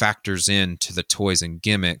factors into the toys and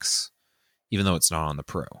gimmicks, even though it's not on the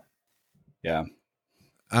pro? Yeah.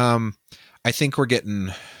 I think we're getting,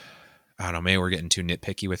 I don't know, maybe we're getting too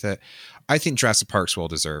nitpicky with it. I think Jurassic Park's well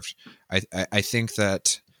deserved. I think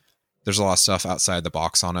that there's a lot of stuff outside the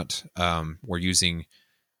box on it. We're using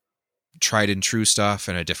tried and true stuff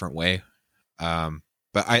in a different way.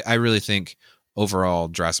 But I really think overall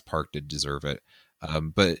Jurassic Park did deserve it.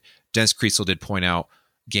 But Dennis Kriesel did point out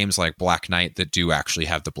games like Black Knight that do actually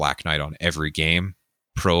have the Black Knight on every game,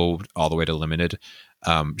 pro all the way to limited,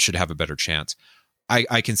 should have a better chance.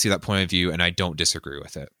 I can see that point of view, and I don't disagree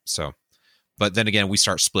with it. So, but then again, we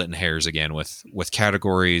start splitting hairs again with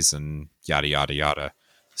categories and yada, yada, yada.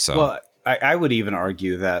 So, well, I would even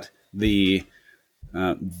argue that the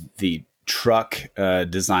truck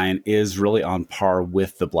design is really on par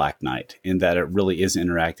with the Black Knight in that it really is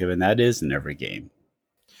interactive, and that is in every game.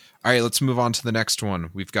 All right, let's move on to the next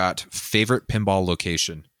one. We've got favorite pinball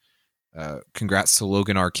location. Congrats to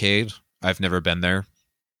Logan Arcade. I've never been there.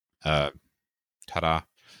 Ta-da.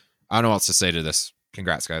 I don't know what else to say to this.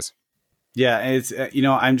 Congrats, guys. Yeah, it's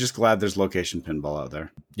I'm just glad there's location pinball out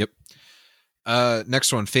there. Yep.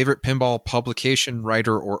 Next one, favorite pinball publication,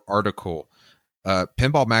 writer, or article.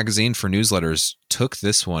 Pinball Magazine for newsletters took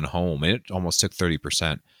this one home. It almost took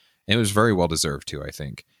 30%. And it was very well deserved too, I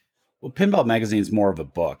think. Well, Pinball Magazine's more of a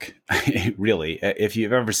book, really. If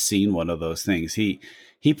you've ever seen one of those things, he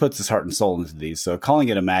puts his heart and soul into these. So calling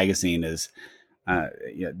it a magazine is,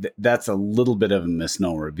 that's a little bit of a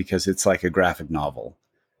misnomer, because it's like a graphic novel,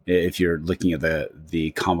 if you're looking at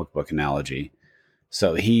the comic book analogy.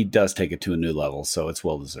 So he does take it to a new level. So it's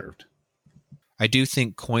well deserved. I do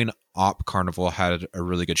think Coin Op Carnival had a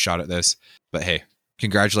really good shot at this, but hey,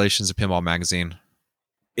 congratulations to Pinball Magazine.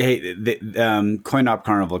 Hey, Coin Op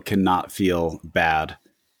Carnival cannot feel bad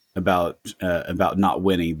about not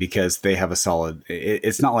winning, because they have a solid.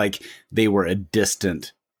 It's not like they were a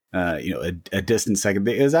distant, a distant second.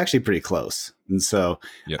 It was actually pretty close, and so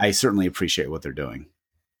yep. I certainly appreciate what they're doing.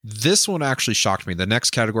 This one actually shocked me. The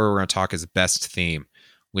next category we're going to talk is best theme,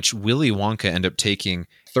 which Willy Wonka ended up taking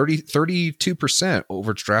 32%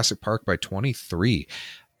 over Jurassic Park by 23.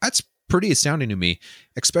 That's pretty astounding to me,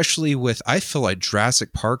 especially with, I feel like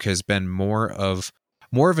Jurassic Park has been more of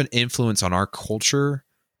an influence on our culture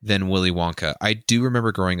than Willy Wonka. I do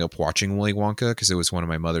remember growing up watching Willy Wonka because it was one of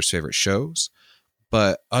my mother's favorite shows.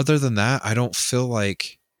 But other than that, I don't feel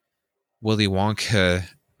like Willy Wonka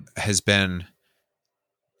has been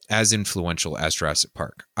as influential as Jurassic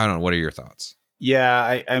Park. I don't know. What are your thoughts?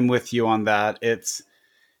 Yeah, I'm with you on that.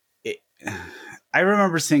 I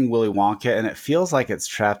remember seeing Willy Wonka, and it feels like it's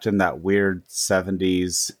trapped in that weird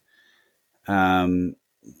 70s.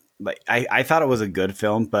 Like I thought it was a good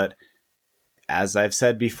film, but as I've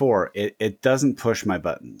said before, it doesn't push my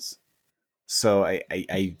buttons. So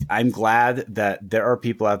I'm glad that there are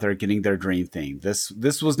people out there getting their dream theme.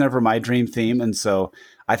 This was never my dream theme, and so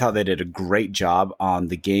I thought they did a great job on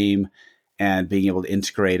the game and being able to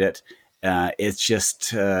integrate it. It's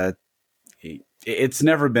just it's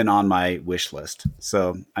never been on my wish list.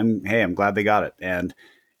 So I'm glad they got it, and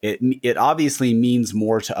it obviously means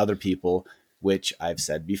more to other people which I've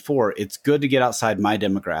said before, it's good to get outside my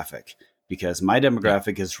demographic because my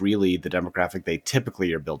demographic is really the demographic they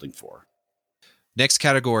typically are building for. Next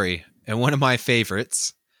category, and one of my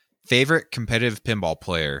favorites, favorite competitive pinball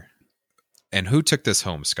player. And who took this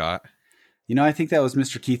home, Scott? I think that was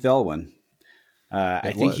Mr. Keith Elwin.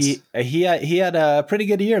 I think was. he had a pretty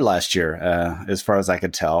good year last year, as far as I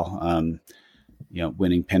could tell.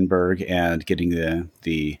 Winning Pinburg and getting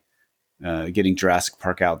getting Jurassic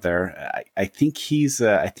Park out there. I think he's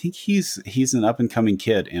an up and coming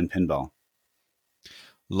kid in pinball.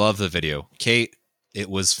 Love the video, Kate. It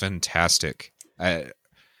was fantastic. And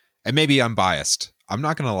maybe I'm biased. I'm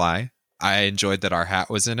not gonna lie. I enjoyed that our hat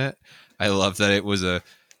was in it. I love that it was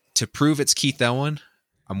to prove it's Keith Elwin.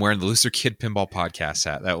 I'm wearing the Looser Kid Pinball Podcast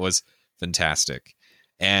hat. That was fantastic.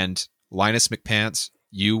 And Linus McPants,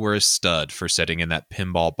 you were a stud for sitting in that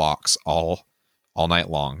pinball box all night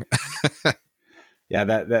long. Yeah,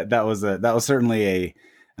 that was certainly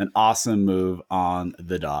an awesome move on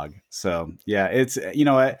the dog. So yeah, it's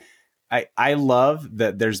I love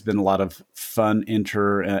that there's been a lot of fun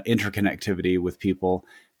interconnectivity with people.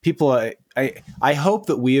 I hope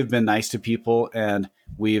that we have been nice to people and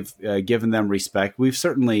we've given them respect. We've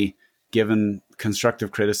certainly given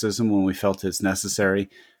constructive criticism when we felt it's necessary,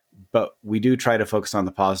 but we do try to focus on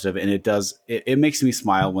the positive, and it makes me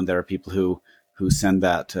smile when there are people who send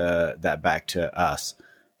that back to us.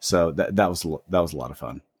 So that was a lot of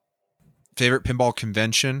fun. Favorite pinball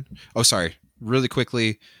convention? Oh, sorry. Really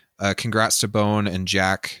quickly, congrats to Bone and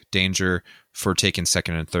Jack Danger for taking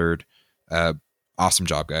second and third. Awesome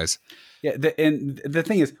job, guys. Yeah, and the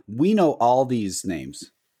thing is, we know all these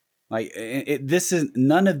names. Like this is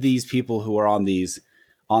none of these people who are on this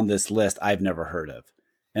list I've never heard of.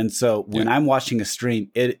 And so when I'm watching a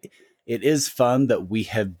stream, it is fun that we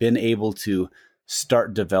have been able to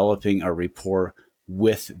start developing a rapport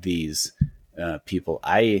with these people.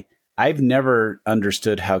 I've never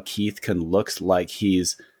understood how Keith can look like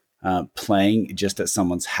he's playing just at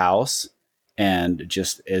someone's house and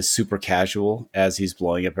just as super casual as he's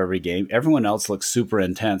blowing up every game. Everyone else looks super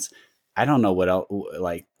intense. I don't know what else,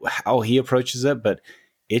 like how he approaches it, but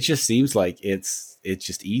it just seems like it's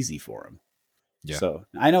just easy for him. Yeah. So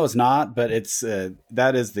I know it's not, but it's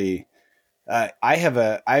that is the.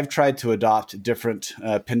 I've tried to adopt different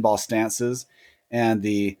pinball stances, and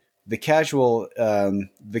the casual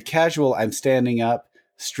I'm standing up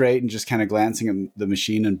straight and just kind of glancing at the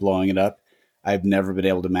machine and blowing it up. I've never been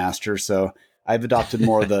able to master, so I've adopted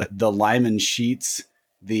more of the Lyman Sheets,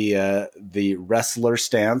 the wrestler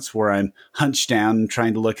stance where I'm hunched down and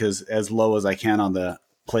trying to look as low as I can on the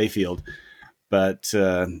playfield. But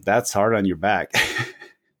that's hard on your back.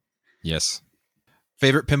 Yes.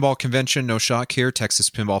 Favorite pinball convention? No shock here. Texas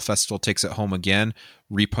Pinball Festival takes it home again.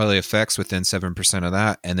 Replay effects within 7% of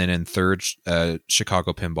that. And then in third,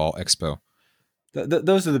 Chicago Pinball Expo.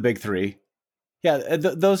 Those are the big three. Yeah,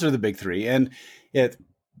 those are the big three. And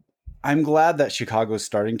I'm glad that Chicago is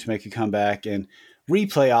starting to make a comeback. And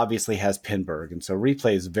Replay obviously has Pinburg. And so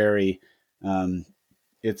Replay is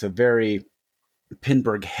it's a very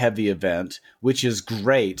Pinburg heavy event, which is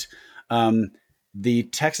great. The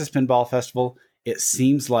Texas Pinball Festival, it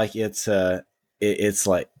seems like it's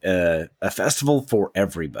like a festival for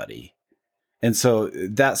everybody. And so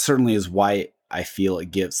that certainly is why I feel it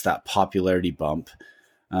gets that popularity bump.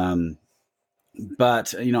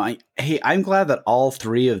 But I'm glad that all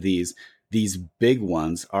three of these big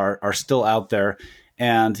ones are still out there.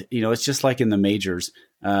 And, it's just like in the majors,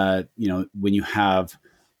 when you have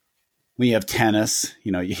tennis,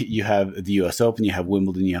 you have the US Open, you have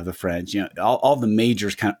Wimbledon, you have the French, all the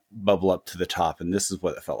majors kind of bubble up to the top. And this is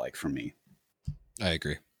what it felt like for me. I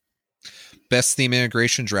agree. Best theme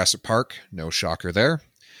integration, Jurassic Park. No shocker there.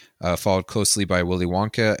 Followed closely by Willy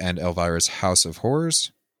Wonka and Elvira's House of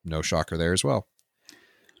Horrors. No shocker there as well.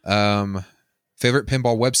 Favorite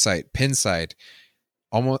pinball website, Pinside.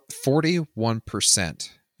 Almost 41%.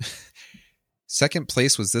 Second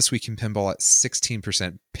place was This Week in Pinball at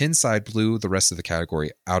 16%. Pinside blew the rest of the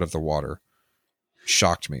category out of the water.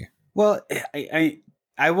 Shocked me. Well,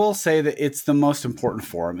 I will say that it's the most important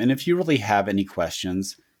forum. And if you really have any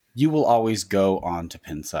questions, you will always go on to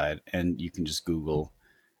Pinside and you can just Google.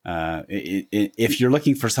 If you're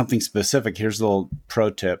looking for something specific, here's a little pro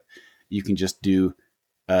tip. You can just do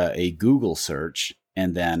a Google search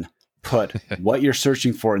and then put what you're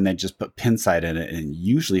searching for and then just put Pinside in it, and it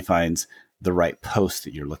usually finds the right post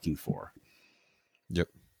that you're looking for. Yep.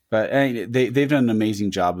 But they've done an amazing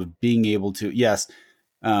job of being able to, yes,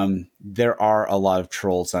 there are a lot of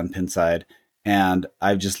trolls on Pinside, and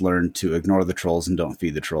I've just learned to ignore the trolls and don't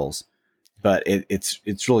feed the trolls. But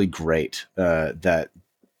it's really great that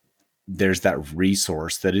there's that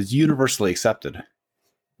resource that is universally accepted.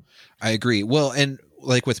 I agree. Well, and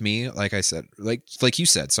like with me, like I said, like you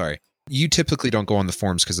said, sorry, you typically don't go on the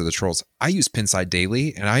forums because of the trolls. I use Pinside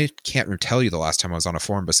daily, and I can't tell you the last time I was on a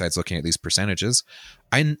forum besides looking at these percentages.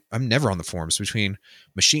 I'm never on the forums between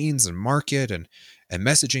machines and market and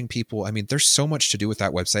messaging people. I mean, there's so much to do with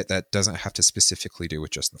that website that doesn't have to specifically do with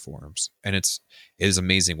just the forums, and it is an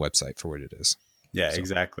amazing website for what it is. Yeah, so.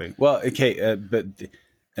 Exactly. Well, okay, but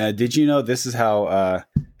did you know this is how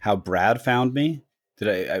Brad found me? Did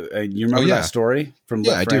I you remember that story from?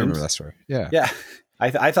 Yeah, I do remember that story. Yeah, yeah.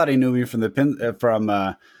 I thought he knew me from the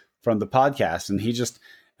from the podcast, and he just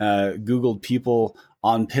Googled people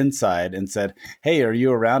on Pinside and said, "Hey, are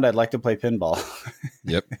you around? I'd like to play pinball."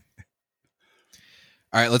 Yep.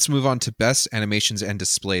 All right, let's move on to best animations and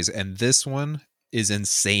displays, and this one is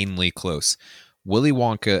insanely close. Willy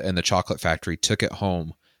Wonka and the Chocolate Factory took it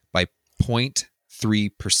home by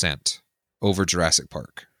 0.3% over Jurassic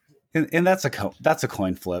Park. And that's a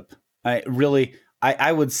coin flip.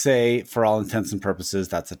 I would say, for all intents and purposes,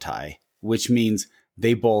 that's a tie, which means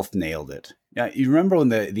they both nailed it. You remember when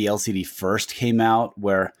the LCD first came out,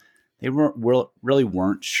 where they really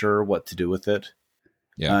weren't sure what to do with it,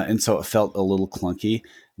 and so it felt a little clunky.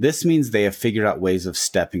 This means they have figured out ways of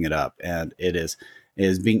stepping it up, and it is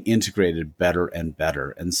being integrated better and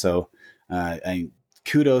better. And so,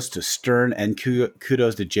 kudos to Stern and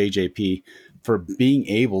kudos to JJP for being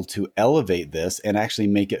able to elevate this and actually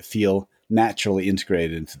make it feel naturally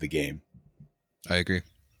integrated into the game. I agree.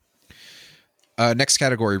 Next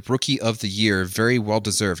category, Rookie of the Year. Very well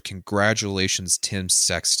deserved. Congratulations, Tim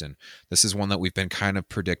Sexton. This is one that we've been kind of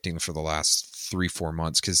predicting for the last 3-4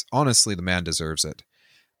 months because honestly, the man deserves it.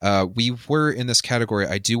 We were in this category.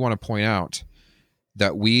 I do want to point out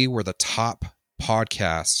that we were the top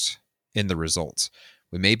podcast in the results.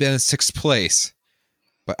 We may have been in 6th place,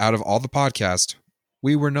 but out of all the podcasts,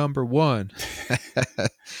 we were number 1.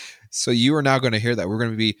 So you are now going to hear that we're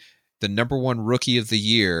going to be the number 1 Rookie of the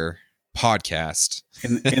Year podcast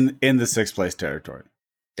in the 6th place territory.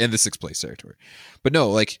 In the 6th place territory. But no,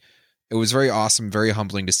 like, it was very awesome, very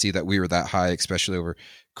humbling to see that we were that high, especially over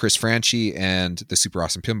Chris Franchi and the Super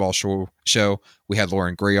Awesome Pinball show. We had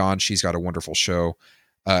Lauren Gray on. She's got a wonderful show.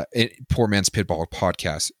 Poor Man's Pinball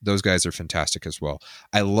podcast. Those guys are fantastic as well.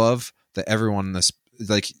 I love that everyone in this,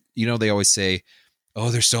 like, they always say, oh,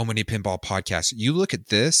 there's so many pinball podcasts. You look at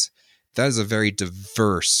this, that is a very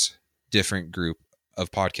diverse, different group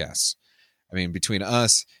of podcasts. I mean, between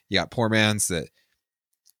us, you got Poor Man's that,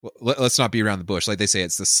 let's not be around the bush. Like they say,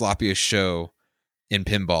 it's the sloppiest show in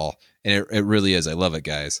pinball. And it really is. I love it,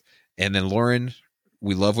 guys. And then Lauren,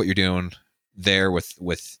 we love what you're doing there with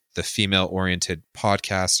the female-oriented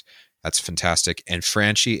podcast. That's fantastic. And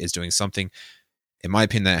Franchi is doing something, in my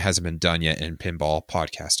opinion, that hasn't been done yet in pinball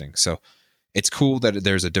podcasting. So it's cool that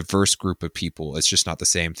there's a diverse group of people. It's just not the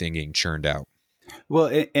same thing getting churned out. Well,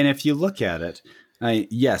 and if you look at it,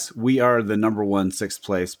 yes, we are the number 1 6th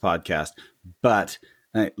place podcast, but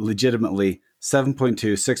legitimately 7.2,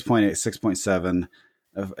 6.8, 6.7,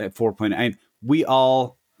 4.9. We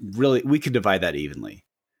all we could divide that evenly.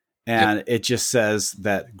 And it just says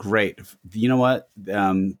that, great. You know what?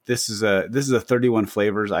 This is a 31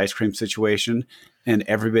 flavors ice cream situation, and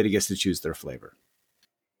everybody gets to choose their flavor.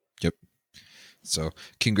 Yep. So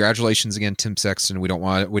congratulations again, Tim Sexton. We don't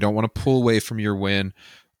want to pull away from your win.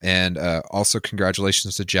 And also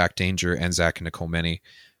congratulations to Jack Danger and Zach and Nicole Many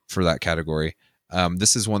for that category.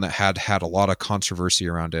 This is one that had a lot of controversy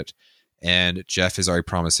around it. And Jeff has already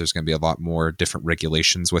promised there's going to be a lot more different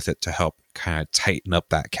regulations with it to help kind of tighten up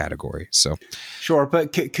that category. So, sure.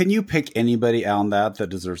 But can you pick anybody on that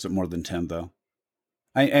deserves it more than Tim, though?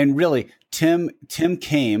 And really, Tim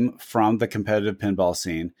came from the competitive pinball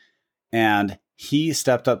scene, and he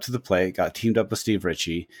stepped up to the plate, got teamed up with Steve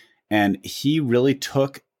Ritchie, and he really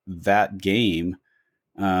took that game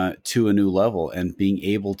to a new level and being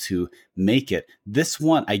able to make it. This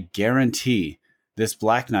one, I guarantee, this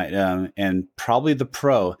Black Knight and probably the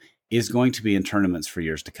Pro is going to be in tournaments for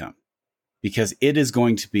years to come because it is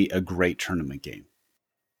going to be a great tournament game.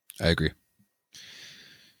 I agree.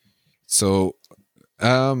 So,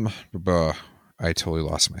 I totally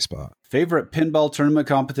lost my spot. Favorite pinball tournament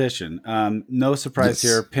competition. No surprise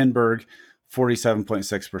here. Pinburg,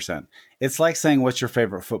 47.6%. It's like saying, what's your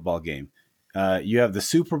favorite football game? You have the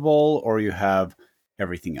Super Bowl or you have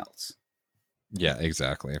everything else. Yeah,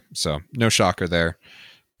 exactly. So no shocker there.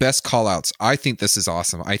 Best call outs. I think this is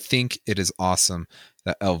awesome. I think it is awesome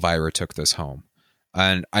that Elvira took this home.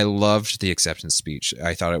 And I loved the acceptance speech.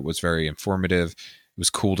 I thought it was very informative. It was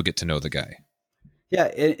cool to get to know the guy. Yeah,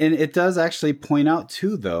 and it does actually point out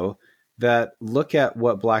too, though, that look at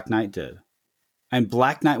what Black Knight did. And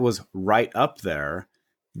Black Knight was right up there.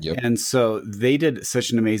 Yep. And so they did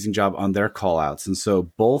such an amazing job on their call outs. And so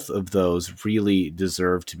both of those really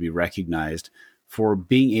deserve to be recognized for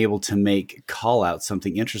being able to make call outs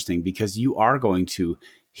something interesting, because you are going to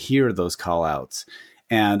hear those call outs.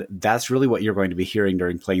 And that's really what you're going to be hearing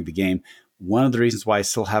during playing the game. One of the reasons why I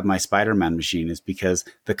still have my Spider-Man machine is because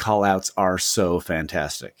the call outs are so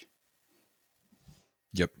fantastic.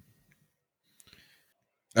 Yep.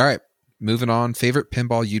 All right. Moving on. Favorite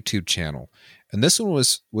pinball YouTube channel. And this one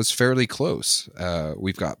was fairly close.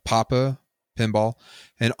 We've got Papa Pinball.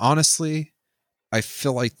 And honestly, I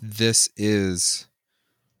feel like this is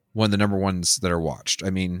one of the number ones that are watched. I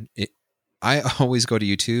mean, I always go to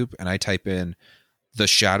YouTube and I type in The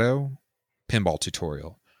Shadow pinball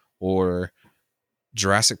tutorial or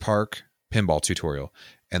Jurassic Park pinball tutorial.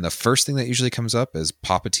 And the first thing that usually comes up is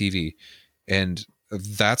Papa TV. And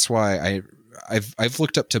that's why I've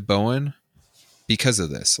looked up to Bowen because of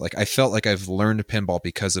this. Like, I felt like I've learned pinball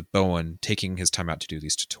because of Bowen taking his time out to do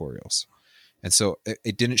these tutorials. And so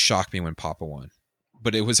it didn't shock me when Papa won,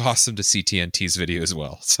 but it was awesome to see TNT's video as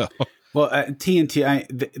well. So, well,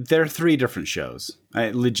 TNT, there are three different shows.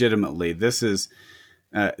 Legitimately, this is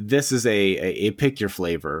a pick your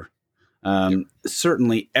flavor.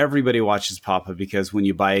 Certainly everybody watches Papa because when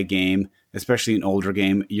you buy a game, especially an older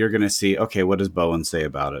game, you're going to see, okay, what does Bowen say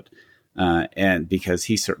about it? And because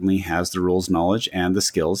he certainly has the rules knowledge and the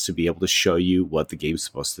skills to be able to show you what the game's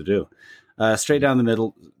supposed to do. Straight down the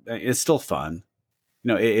middle, it's still fun. You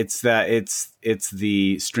know, it's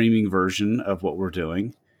the streaming version of what we're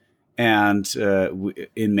doing. And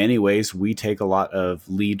in many ways, we take a lot of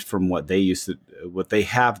lead from what they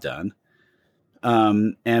have done.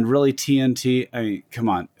 And really TNT, I mean, come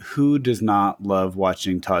on, who does not love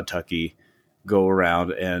watching Todd Tuckey go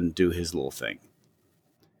around and do his little thing?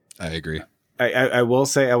 I agree. I will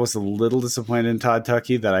say I was a little disappointed in Todd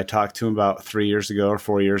Tuckey that I talked to him about 3 years ago or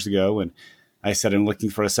 4 years ago. And I said, I'm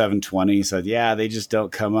looking for a 720. He said, yeah, they just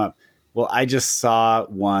don't come up. Well, I just saw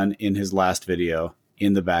one in his last video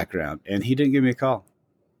in the background and he didn't give me a call.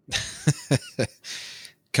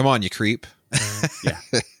 Come on, you creep. Yeah,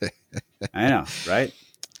 I know. Right.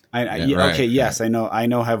 Right, okay. Yes, right. I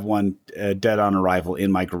know. I have one dead on arrival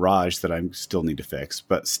in my garage that I still need to fix,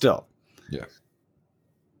 but still. Yeah.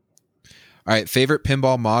 All right. Favorite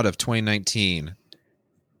pinball mod of 2019.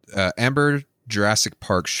 Amber Jurassic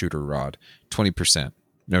Park shooter rod, 20%.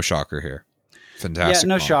 No shocker here. Fantastic. Yeah,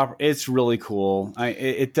 no mod. shocker. It's really cool.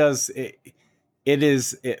 It's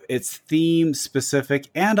theme specific,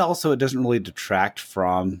 and also it doesn't really detract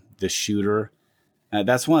from the shooter.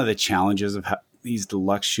 That's one of the challenges of these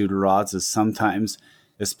deluxe shooter rods is sometimes,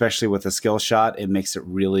 especially with a skill shot, it makes it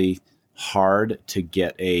really hard to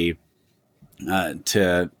get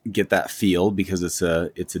that feel because it's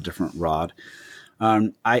a different rod.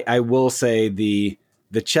 I will say the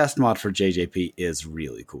chest mod for JJP is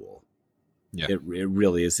really cool. Yeah, it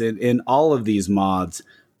really is. In all of these mods,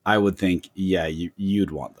 I would think, yeah,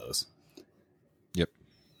 you'd want those. Yep.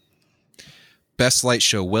 Best light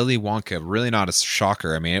show, Willy Wonka. Really not a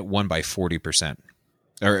shocker. I mean, it won by 40%.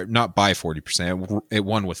 Or not by 40%. It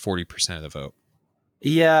won with 40% of the vote.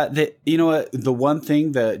 Yeah, you know what? The one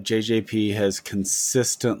thing that JJP has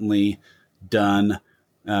consistently done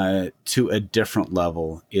to a different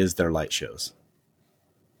level is their light shows.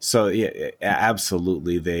 So yeah,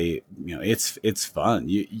 absolutely, it's fun.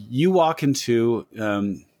 You walk into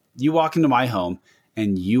my home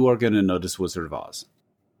and you are going to notice Wizard of Oz.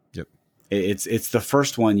 Yep, it's the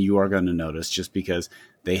first one you are going to notice just because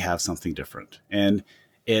they have something different, and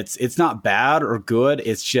it's not bad or good.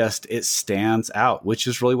 It's just it stands out, which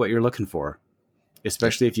is really what you're looking for,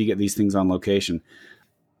 especially if you get these things on location.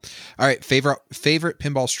 All right, favorite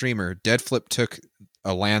pinball streamer. Dead Flip took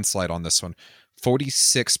a landslide on this one.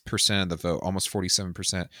 46% of the vote, almost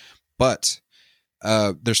 47%. But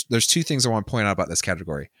there's two things I want to point out about this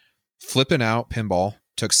category. Flippin' Out Pinball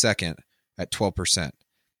took second at 12%.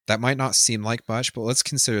 That might not seem like much, but let's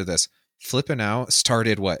consider this. Flippin' Out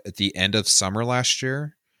started at the end of summer last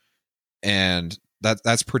year, and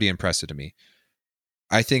that's pretty impressive to me.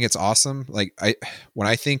 I think it's awesome. Like when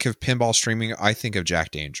I think of pinball streaming, I think of Jack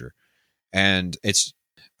Danger, and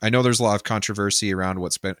I know there's a lot of controversy around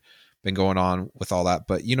what's been going on with all that,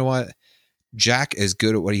 but you know what? Jack is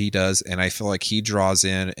good at what he does, and I feel like he draws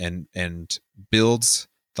in and builds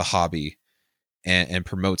the hobby and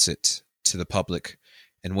promotes it to the public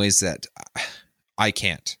in ways that I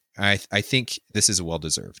can't. I think this is well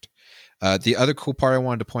deserved. The other cool part I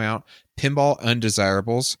wanted to point out: Pinball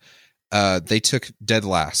Undesirables. They took dead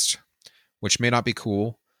last, which may not be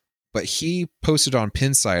cool, But he posted on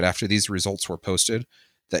Pinside after these results were posted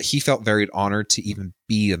that he felt very honored to even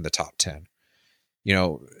be in the top 10. You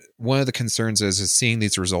know, one of the concerns is seeing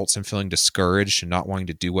these results and feeling discouraged and not wanting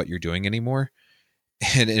to do what you're doing anymore.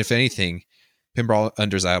 And if anything, Pinball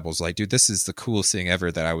Undesirable is like, dude, this is the coolest thing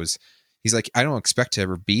ever he's like, I don't expect to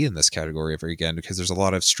ever be in this category ever again because there's a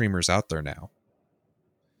lot of streamers out there now.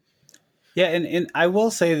 Yeah. And I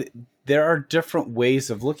will say that there are different ways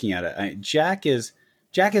of looking at it. Jack is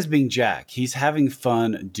being Jack. He's having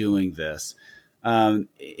fun doing this.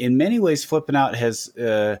 In many ways, Flippin' Out has,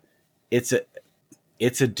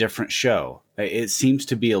 it's a different show. It seems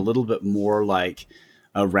to be a little bit more like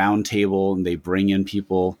a round table, and they bring in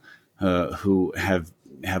people who have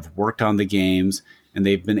worked on the games, and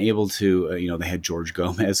they've been able to, they had George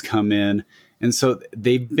Gomez come in. And so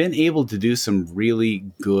they've been able to do some really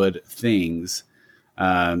good things,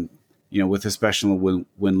 with the special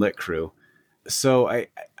When Lit crew. So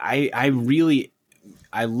I really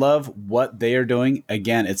love what they are doing.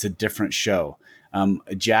 Again, it's a different show.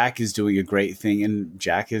 Jack is doing a great thing, and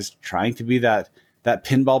Jack is trying to be that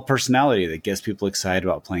pinball personality that gets people excited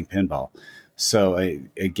about playing pinball. So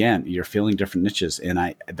again, you're feeling different niches,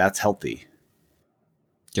 and that's healthy.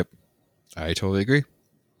 Yep, I totally agree.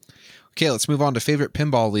 Okay, let's move on to favorite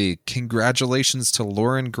pinball league. Congratulations to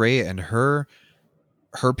Lauren Gray and her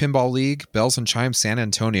pinball league, Bells and Chimes San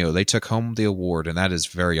Antonio. They took home the award, and that is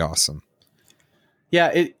very awesome.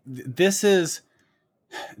 Yeah, this is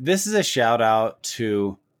a shout out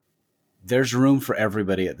to there's room for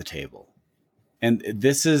everybody at the table. And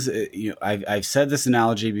this is, I've said this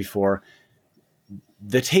analogy before.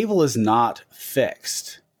 The table is not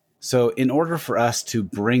fixed. So in order for us to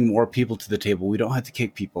bring more people to the table, we don't have to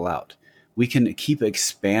kick people out. We can keep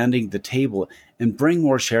expanding the table and bring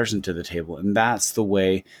more chairs into the table. And that's the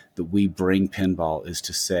way that we bring pinball, is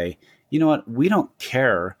to say, you know what, we don't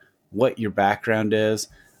care what your background is,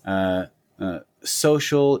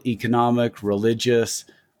 social, economic, religious,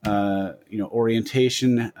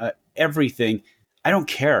 orientation, everything. I don't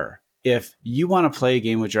care. If you want to play a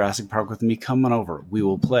game with Jurassic Park with me, come on over. We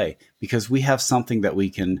will play, because we have something that we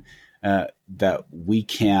can bond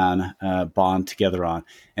together on.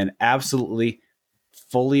 And absolutely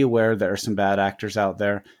fully aware there are some bad actors out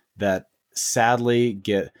there that sadly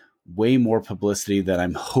get way more publicity than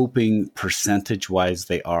I'm hoping percentage-wise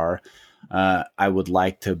they are. I would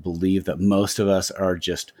like to believe that most of us are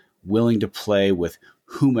just willing to play with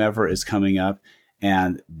whomever is coming up.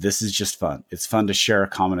 And this is just fun. It's fun to share a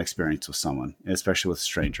common experience with someone, especially with a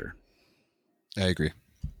stranger. I agree.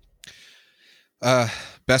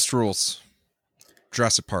 Best rules.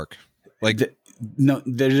 Jurassic Park.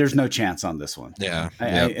 There's no chance on this one. Yeah.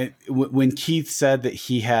 When Keith said that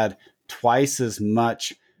he had twice as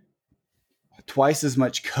much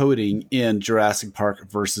coding in Jurassic Park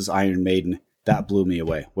versus Iron Maiden, that blew me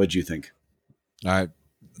away. What'd you think?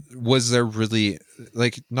 Was there really,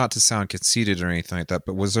 not to sound conceited or anything like that,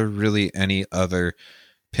 but was there really any other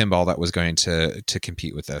pinball that was going to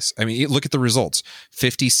compete with this? I mean, look at the results.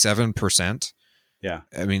 57%. Yeah.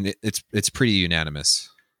 I mean, it's pretty unanimous.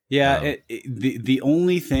 Yeah. The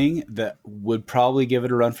only thing that would probably give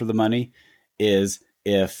it a run for the money is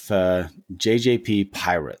if JJP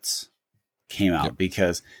Pirates came out,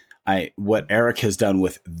 because what Eric has done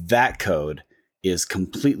with that code is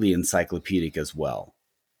completely encyclopedic as well.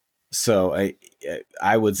 So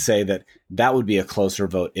I would say that would be a closer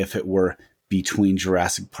vote if it were between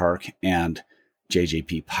Jurassic Park and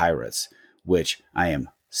JJP Pirates, which I am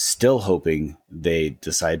still hoping they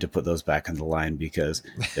decide to put those back on the line, because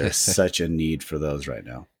there's such a need for those right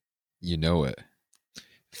now. You know it.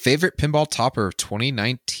 Favorite pinball topper of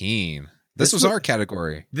 2019. This was our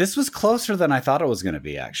category. This was closer than I thought it was going to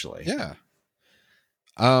be, actually. Yeah.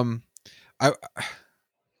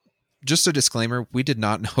 Just a disclaimer, we did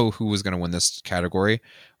not know who was going to win this category.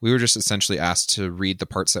 We were just essentially asked to read the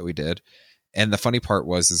parts that we did. And the funny part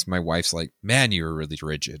is my wife's like, man, you were really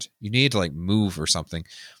rigid. You need to move or something.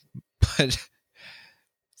 But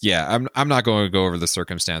yeah, I'm not going to go over the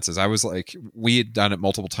circumstances. I was like, we had done it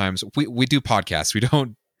multiple times. We do podcasts. We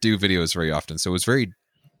don't do videos very often. So it was very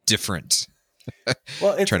different.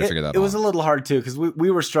 Well, trying to figure that out. It was a little hard too, because we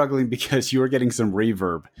were struggling because you were getting some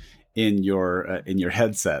reverb in your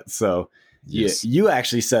headset. So yes. you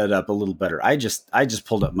actually set it up a little better. I just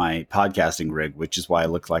pulled up my podcasting rig, which is why I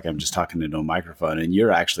look like I'm just talking into a microphone, and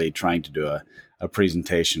you're actually trying to do a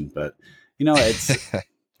presentation. But it's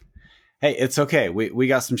hey, it's okay. We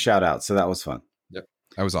got some shout outs, so that was fun. Yep,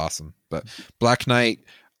 that was awesome. But Black Knight,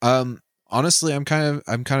 honestly, I'm kind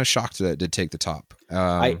of shocked that it did take the top.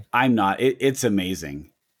 I'm not. It's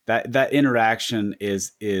amazing that interaction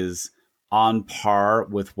is on par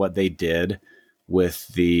with what they did with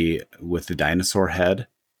the dinosaur head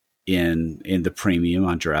in the premium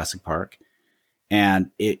on Jurassic Park.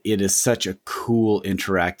 And it is such a cool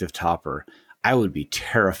interactive topper. I would be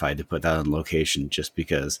terrified to put that on location just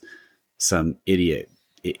because some idiot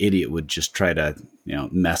would just try to,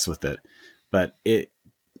 mess with it. But it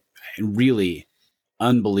really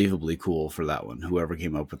unbelievably cool for that one. Whoever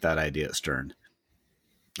came up with that idea at Stern.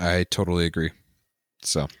 I totally agree.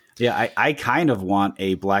 So yeah, I kind of want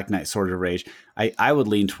a Black Knight Sword of Rage. I would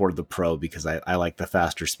lean toward the Pro because I like the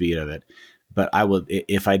faster speed of it. But I would,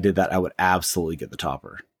 if I did that, I would absolutely get the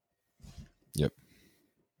topper. Yep.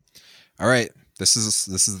 All right. This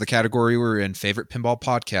is the category we're in. Favorite pinball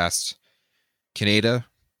podcast. Kaneda,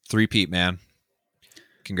 3-peat, man.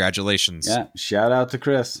 Congratulations. Yeah. Shout out to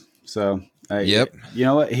Chris. So, yep. You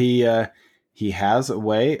know what? He has a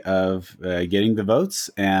way of getting the votes,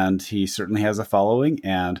 and he certainly has a following,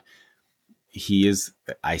 and he is,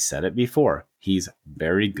 I said it before, he's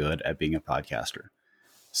very good at being a podcaster.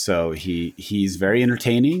 So he's very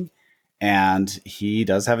entertaining, and he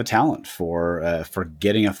does have a talent for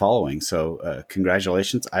getting a following. So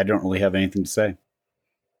congratulations. I don't really have anything to say.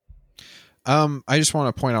 I just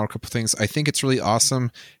want to point out a couple things. I think it's really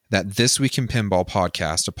awesome that This Week in Pinball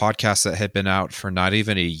podcast, a podcast that had been out for not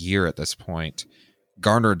even a year at this point,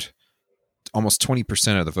 garnered almost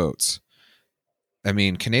 20% of the votes. I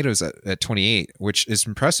mean, Kaneda's at 28, which is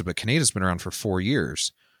impressive, but Kaneda's been around for 4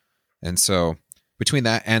 years. And so between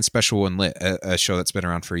that and Special and Lit, a show that's been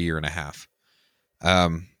around for a year and a half.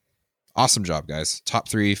 Awesome job, guys. Top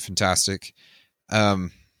 3, fantastic. I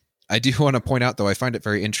do want to point out, though, I find it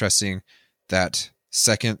very interesting that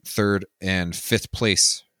 2nd, 3rd, and 5th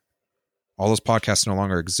place, all those podcasts no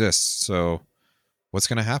longer exist. So what's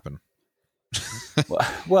going to happen?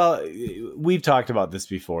 Well, we've talked about this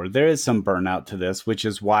before. There is some burnout to this, which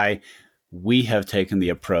is why we have taken the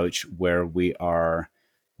approach where we're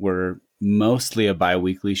mostly a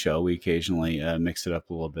bi-weekly show. We occasionally mix it up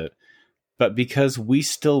a little bit. But because we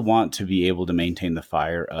still want to be able to maintain the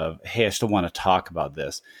fire of, hey, I still want to talk about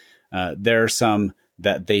this. There are some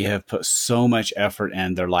that they have put so much effort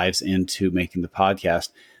and their lives into making the podcast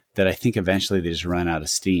that I think eventually they just run out of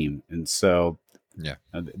steam. And so yeah,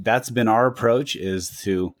 that's been our approach, is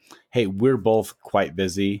to, hey, we're both quite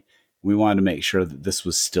busy. We wanted to make sure that this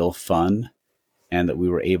was still fun and that we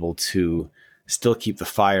were able to still keep the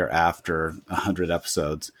fire after 100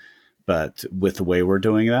 episodes. But with the way we're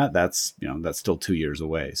doing that, that's still 2 years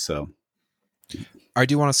away. So I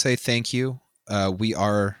do want to say thank you. We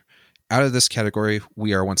are out of this category.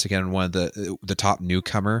 We are once again one of the top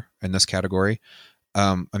newcomer in this category.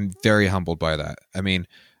 I'm very humbled by that. I mean,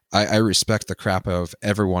 I respect the crap of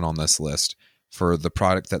everyone on this list for the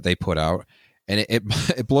product that they put out. And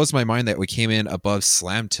it blows my mind that we came in above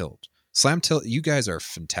Slam Tilt. Slam Tilt, you guys are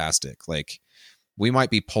fantastic. Like, we might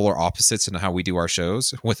be polar opposites in how we do our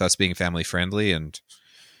shows, with us being family friendly and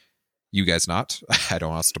you guys not. I don't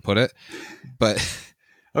know how else to put it. But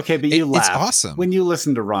okay, but you laugh. It's awesome. When you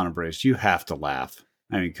listen to Ron and Bruce, you have to laugh.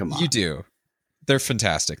 I mean, come on. You do. They're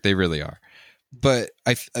fantastic. They really are. But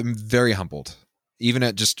I'm very humbled. Even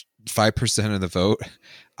at just 5% of the vote,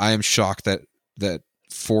 I am shocked that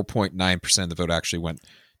 4.9% of the vote actually went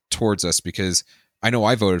towards us, because I know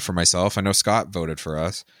I voted for myself. I know Scott voted for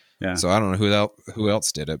us. Yeah. So I don't know who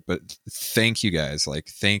else did it, but thank you guys. Like,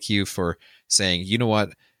 thank you for saying, you know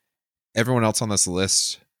what? Everyone else on this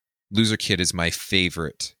list, Loser Kid is my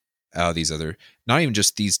favorite out of these other, not even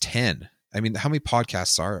just these 10. I mean, how many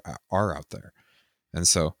podcasts are out there? And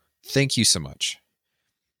so thank you so much.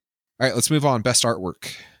 All right, let's move on. Best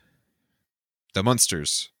artwork. The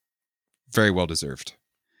Munsters. Very well deserved.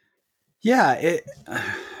 Yeah.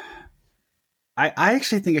 I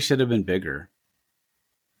actually think it should have been bigger.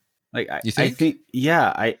 Like, you think?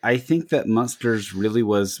 I think that Munsters really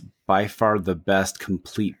was by far the best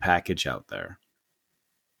complete package out there.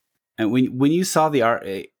 And when you saw the art,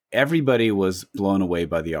 everybody was blown away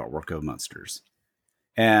by the artwork of Munsters.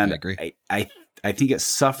 And I agree. I think it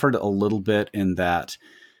suffered a little bit in that,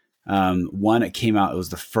 one, it came out, it was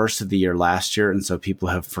the first of the year last year, and so people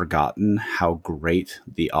have forgotten how great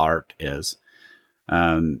the art is.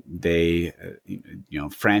 Franchi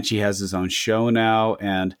has his own show now,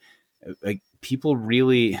 and like, people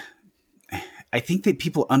really, I think that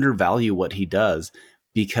people undervalue what he does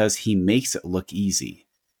because he makes it look easy.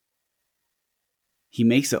 He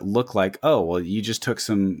makes it look like, oh, well, you just took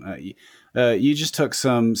some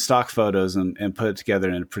stock photos and put it together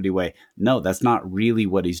in a pretty way. No, that's not really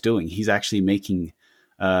what he's doing. He's actually making,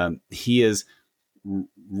 he is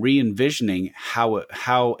re-envisioning how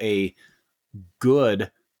a good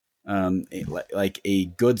like a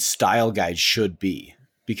good style guide should be.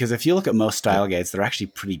 Because if you look at most style guides, they're actually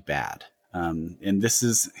pretty bad. And this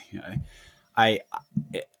is, I,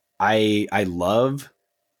 I love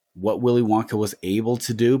what Willy Wonka was able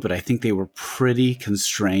to do, but I think they were pretty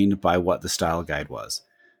constrained by what the style guide was.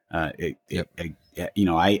 I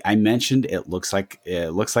mentioned it looks like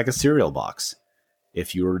a cereal box.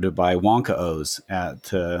 If you were to buy Wonka O's at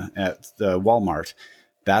the Walmart,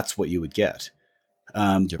 that's what you would get.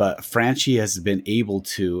 But Franchi has been able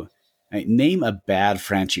to name a bad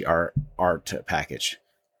Franchi art package.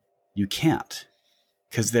 You can't,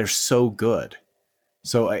 because they're so good.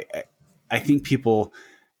 So I think people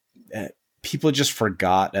just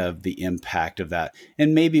forgot of the impact of that,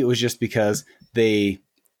 and maybe it was just because it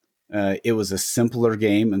was a simpler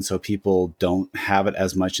game, and so people don't have it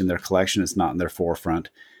as much in their collection. It's not in their forefront,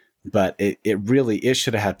 but it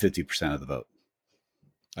should have had 50% of the vote.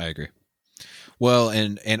 I agree. Well,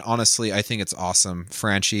 and honestly, I think it's awesome.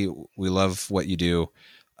 Franchi, we love what you do,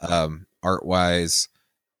 art wise,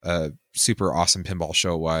 super awesome pinball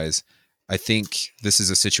show wise. I think this is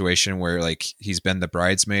a situation where like he's been the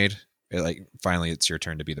bridesmaid. Like finally, it's your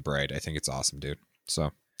turn to be the bride. I think it's awesome, dude.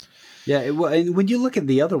 So. Yeah, and when you look at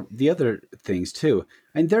the other things too,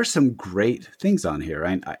 and there's some great things on here.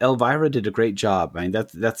 Elvira did a great job.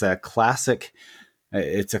 That's a classic.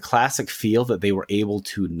 It's a classic feel that they were able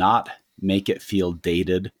to not make it feel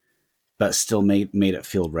dated, but still made it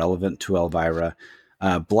feel relevant to Elvira.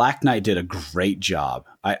 Black Knight did a great job.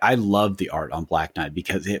 I love the art on Black Knight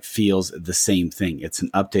because it feels the same thing. It's an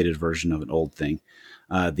updated version of an old thing.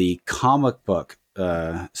 The comic book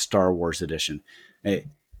Star Wars edition.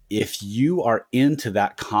 If you are into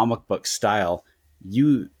that comic book style,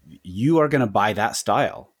 you are going to buy that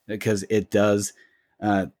style because it does.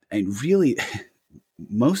 And really,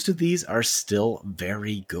 most of these are still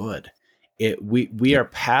very good. We are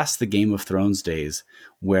past the Game of Thrones days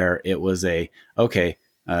where it was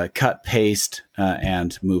cut, paste,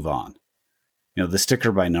 and move on. The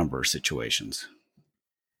sticker by number situations.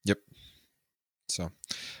 Yep. So,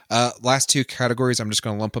 last two categories, I'm just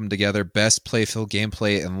going to lump them together. Best playfill,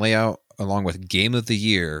 gameplay, and layout, along with Game of the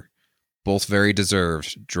Year, both very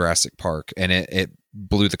deserved. Jurassic Park, and it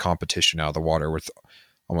blew the competition out of the water with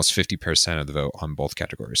almost 50% of the vote on both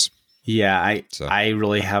categories. Yeah, I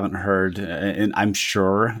really haven't heard, and I'm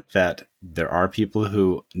sure that there are people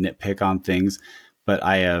who nitpick on things, but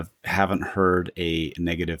I haven't heard a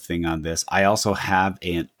negative thing on this. I also have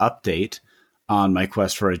an update on my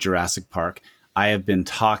quest for a Jurassic Park. I have been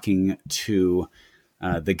talking to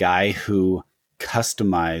the guy who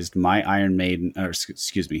customized my Iron Maiden, or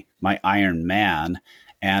excuse me, my Iron Man,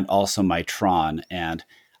 and also my Tron. And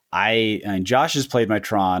Josh has played my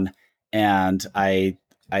Tron, and I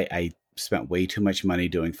spent way too much money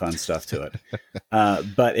doing fun stuff to it.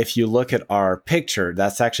 But if you look at our picture,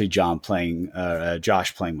 that's actually Josh playing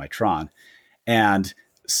my Tron. And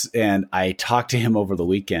I talked to him over the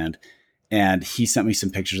weekend, and he sent me some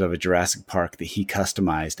pictures of a Jurassic Park that he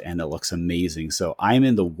customized, and it looks amazing. So I'm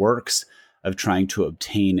in the works of trying to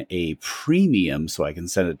obtain a premium so I can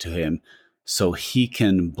send it to him so he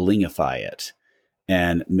can blingify it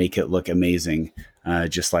and make it look amazing,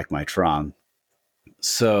 just like my Tron.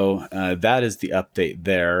 So that is the update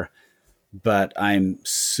there. But I'm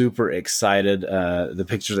super excited. The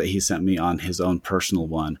pictures that he sent me on his own personal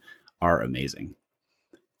one are amazing.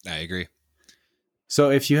 I agree. So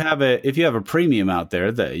if you have a premium out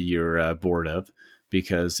there that you're bored of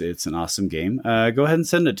because it's an awesome game, go ahead and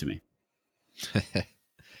send it to me.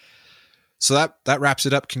 So that wraps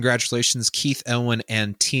it up. Congratulations, Keith, Elwin,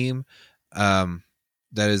 and team. That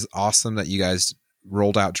is awesome that you guys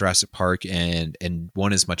rolled out Jurassic Park and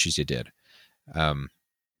won as much as you did. Not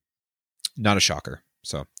a shocker.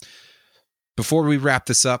 So before we wrap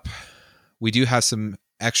this up, we do have some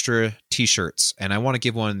extra t-shirts, and I want to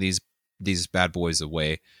give one of these bad boys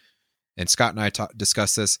away. And Scott and I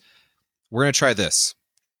discussed this. We're going to try this.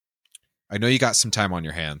 I know you got some time on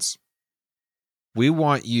your hands. We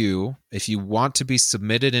want you, if you want to be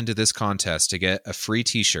submitted into this contest to get a free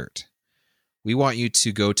t-shirt, we want you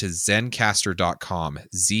to go to zencastr.com,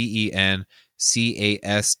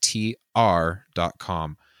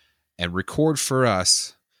 zencastr.com, and record for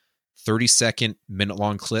us 30-second,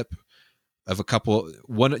 minute-long clip of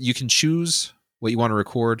one. You can choose what you want to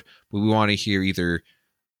record, but we want to hear either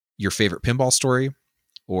your favorite pinball story,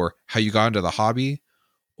 or how you got into the hobby,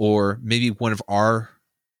 or maybe one of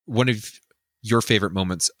your favorite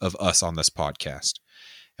moments of us on this podcast.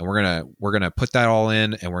 And we're gonna put that all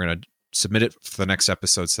in, and we're gonna submit it for the next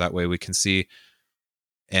episode, so that way we can see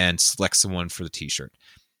and select someone for the t-shirt.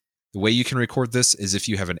 The way you can record this is if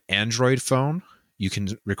you have an Android phone, You can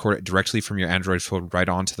record it directly from your Android phone right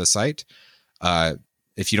onto the site.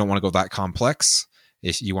 If you don't want to go that complex,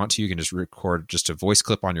 if you want to, you can just record just a voice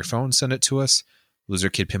clip on your phone, send it to us,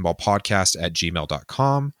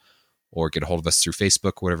 loserkidpinballpodcast@gmail.com, or get a hold of us through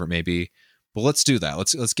Facebook, whatever it may be. But let's do that.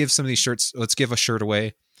 Let's give some of these shirts. Let's give a shirt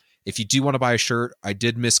away. If you do want to buy a shirt, I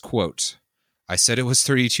did misquote. I said it was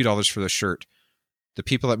 $32 for the shirt. The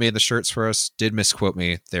people that made the shirts for us did misquote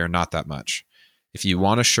me. They are not that much. If you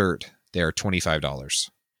want a shirt, they are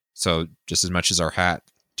 $25. So just as much as our hat,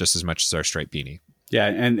 just as much as our striped beanie. Yeah,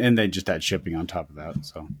 and they just add shipping on top of that.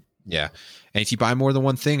 So yeah, and if you buy more than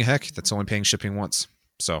one thing, heck, that's only paying shipping once.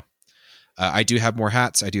 So I do have more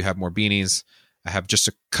hats. I do have more beanies. I have just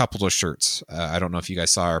a couple of shirts. I don't know if you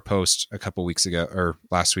guys saw our post a couple weeks ago or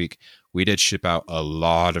last week. We did ship out a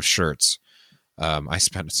lot of shirts. I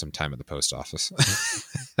spent some time at the post office.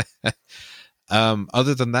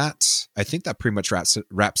 Other than that, I think that pretty much wraps it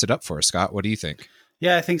up for us, Scott. What do you think?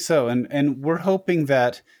 Yeah, I think so. And we're hoping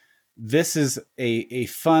that this is a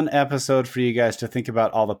fun episode for you guys to think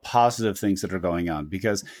about all the positive things that are going on,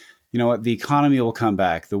 because you know what, the economy will come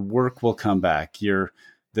back, the work will come back,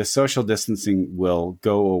 the social distancing will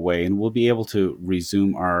go away, and we'll be able to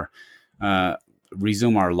resume our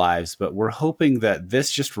lives. But we're hoping that this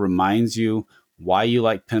just reminds you why you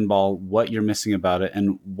like pinball, what you're missing about it,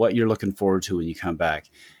 and what you're looking forward to when you come back.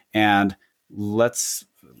 And let's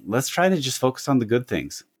try to just focus on the good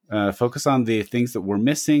things. Focus on the things that we're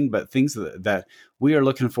missing, but things that we are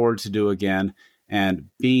looking forward to do again, and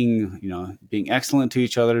being excellent to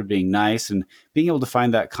each other, being nice, and being able to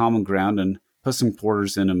find that common ground and put some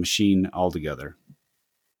quarters in a machine altogether.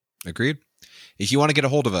 Agreed. If you want to get a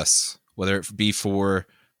hold of us, whether it be for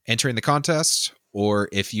entering the contest or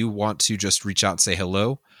if you want to just reach out and say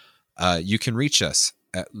hello, you can reach us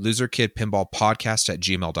at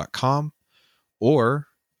loserkidpinballpodcast@gmail.com or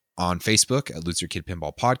on Facebook at Loser Kid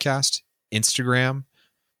Pinball Podcast, Instagram,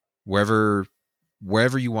 wherever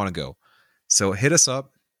you want to go. So hit us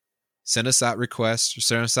up, send us that request,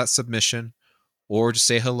 send us that submission, or just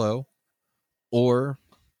say hello, or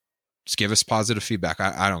just give us positive feedback.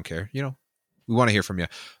 I don't care. We want to hear from you.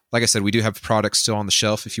 Like I said, we do have products still on the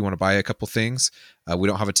shelf if you want to buy a couple things. We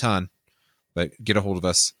don't have a ton, but get a hold of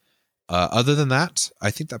us. Other than that,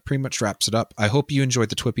 I think that pretty much wraps it up. I hope you enjoyed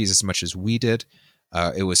the Twippies as much as we did.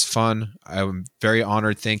 It was fun. I'm very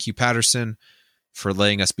honored. Thank you, Patterson, for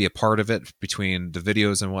letting us be a part of it between the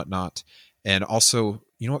videos and whatnot. And also,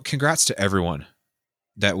 congrats to everyone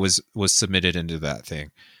that was submitted into that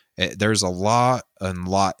thing. There's a lot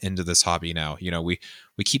into this hobby now. We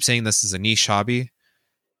keep saying this is a niche hobby,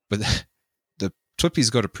 but the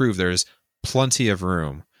Twippies go to prove there's plenty of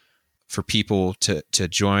room for people to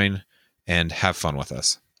join and have fun with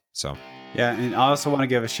us. So. Yeah, and I also want to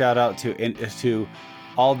give a shout out to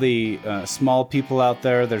all the small people out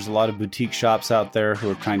there. There's a lot of boutique shops out there who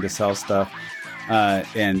are trying to sell stuff.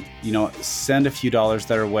 And send a few dollars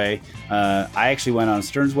their way. I actually went on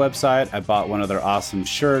Stern's website. I bought one of their awesome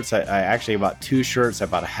shirts. I actually bought 2 shirts. I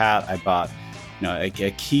bought a hat. I bought a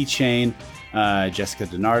keychain. Jessica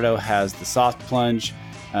DiNardo has the soft plunge.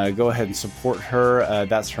 Go ahead and support her.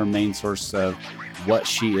 That's her main source of what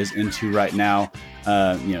she is into right now.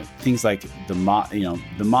 Things like the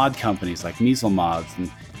mod companies like Measle Mods,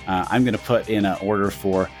 and I'm going to put in an order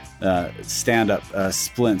for stand-up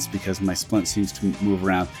splints because my splint seems to move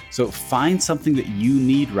around. So find something that you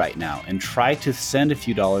need right now and try to send a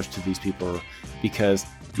few dollars to these people, because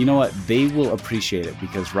you know what, they will appreciate it,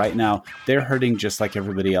 because right now they're hurting just like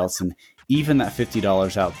everybody else, and even that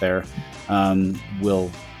 $50 out there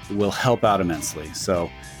will help out immensely.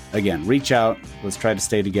 So again, reach out, let's try to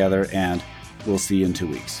stay together, and we'll see you in 2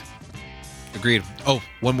 weeks. Agreed. Oh,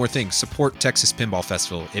 one more thing. Support Texas Pinball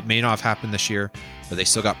Festival. It may not have happened this year, but they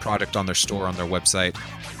still got product on their store, on their website.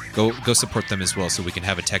 Go support them as well, so we can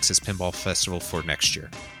have a Texas Pinball Festival for next year.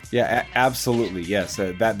 Yeah, absolutely. Yes,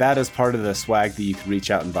 that is part of the swag that you can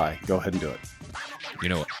reach out and buy. Go ahead and do it. You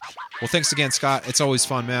know it. Well, thanks again, Scott. It's always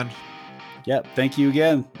fun, man. Yep. Thank you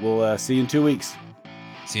again. We'll see you in 2 weeks.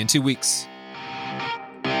 See you in 2 weeks.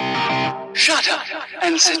 Shut up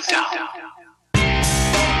and sit down.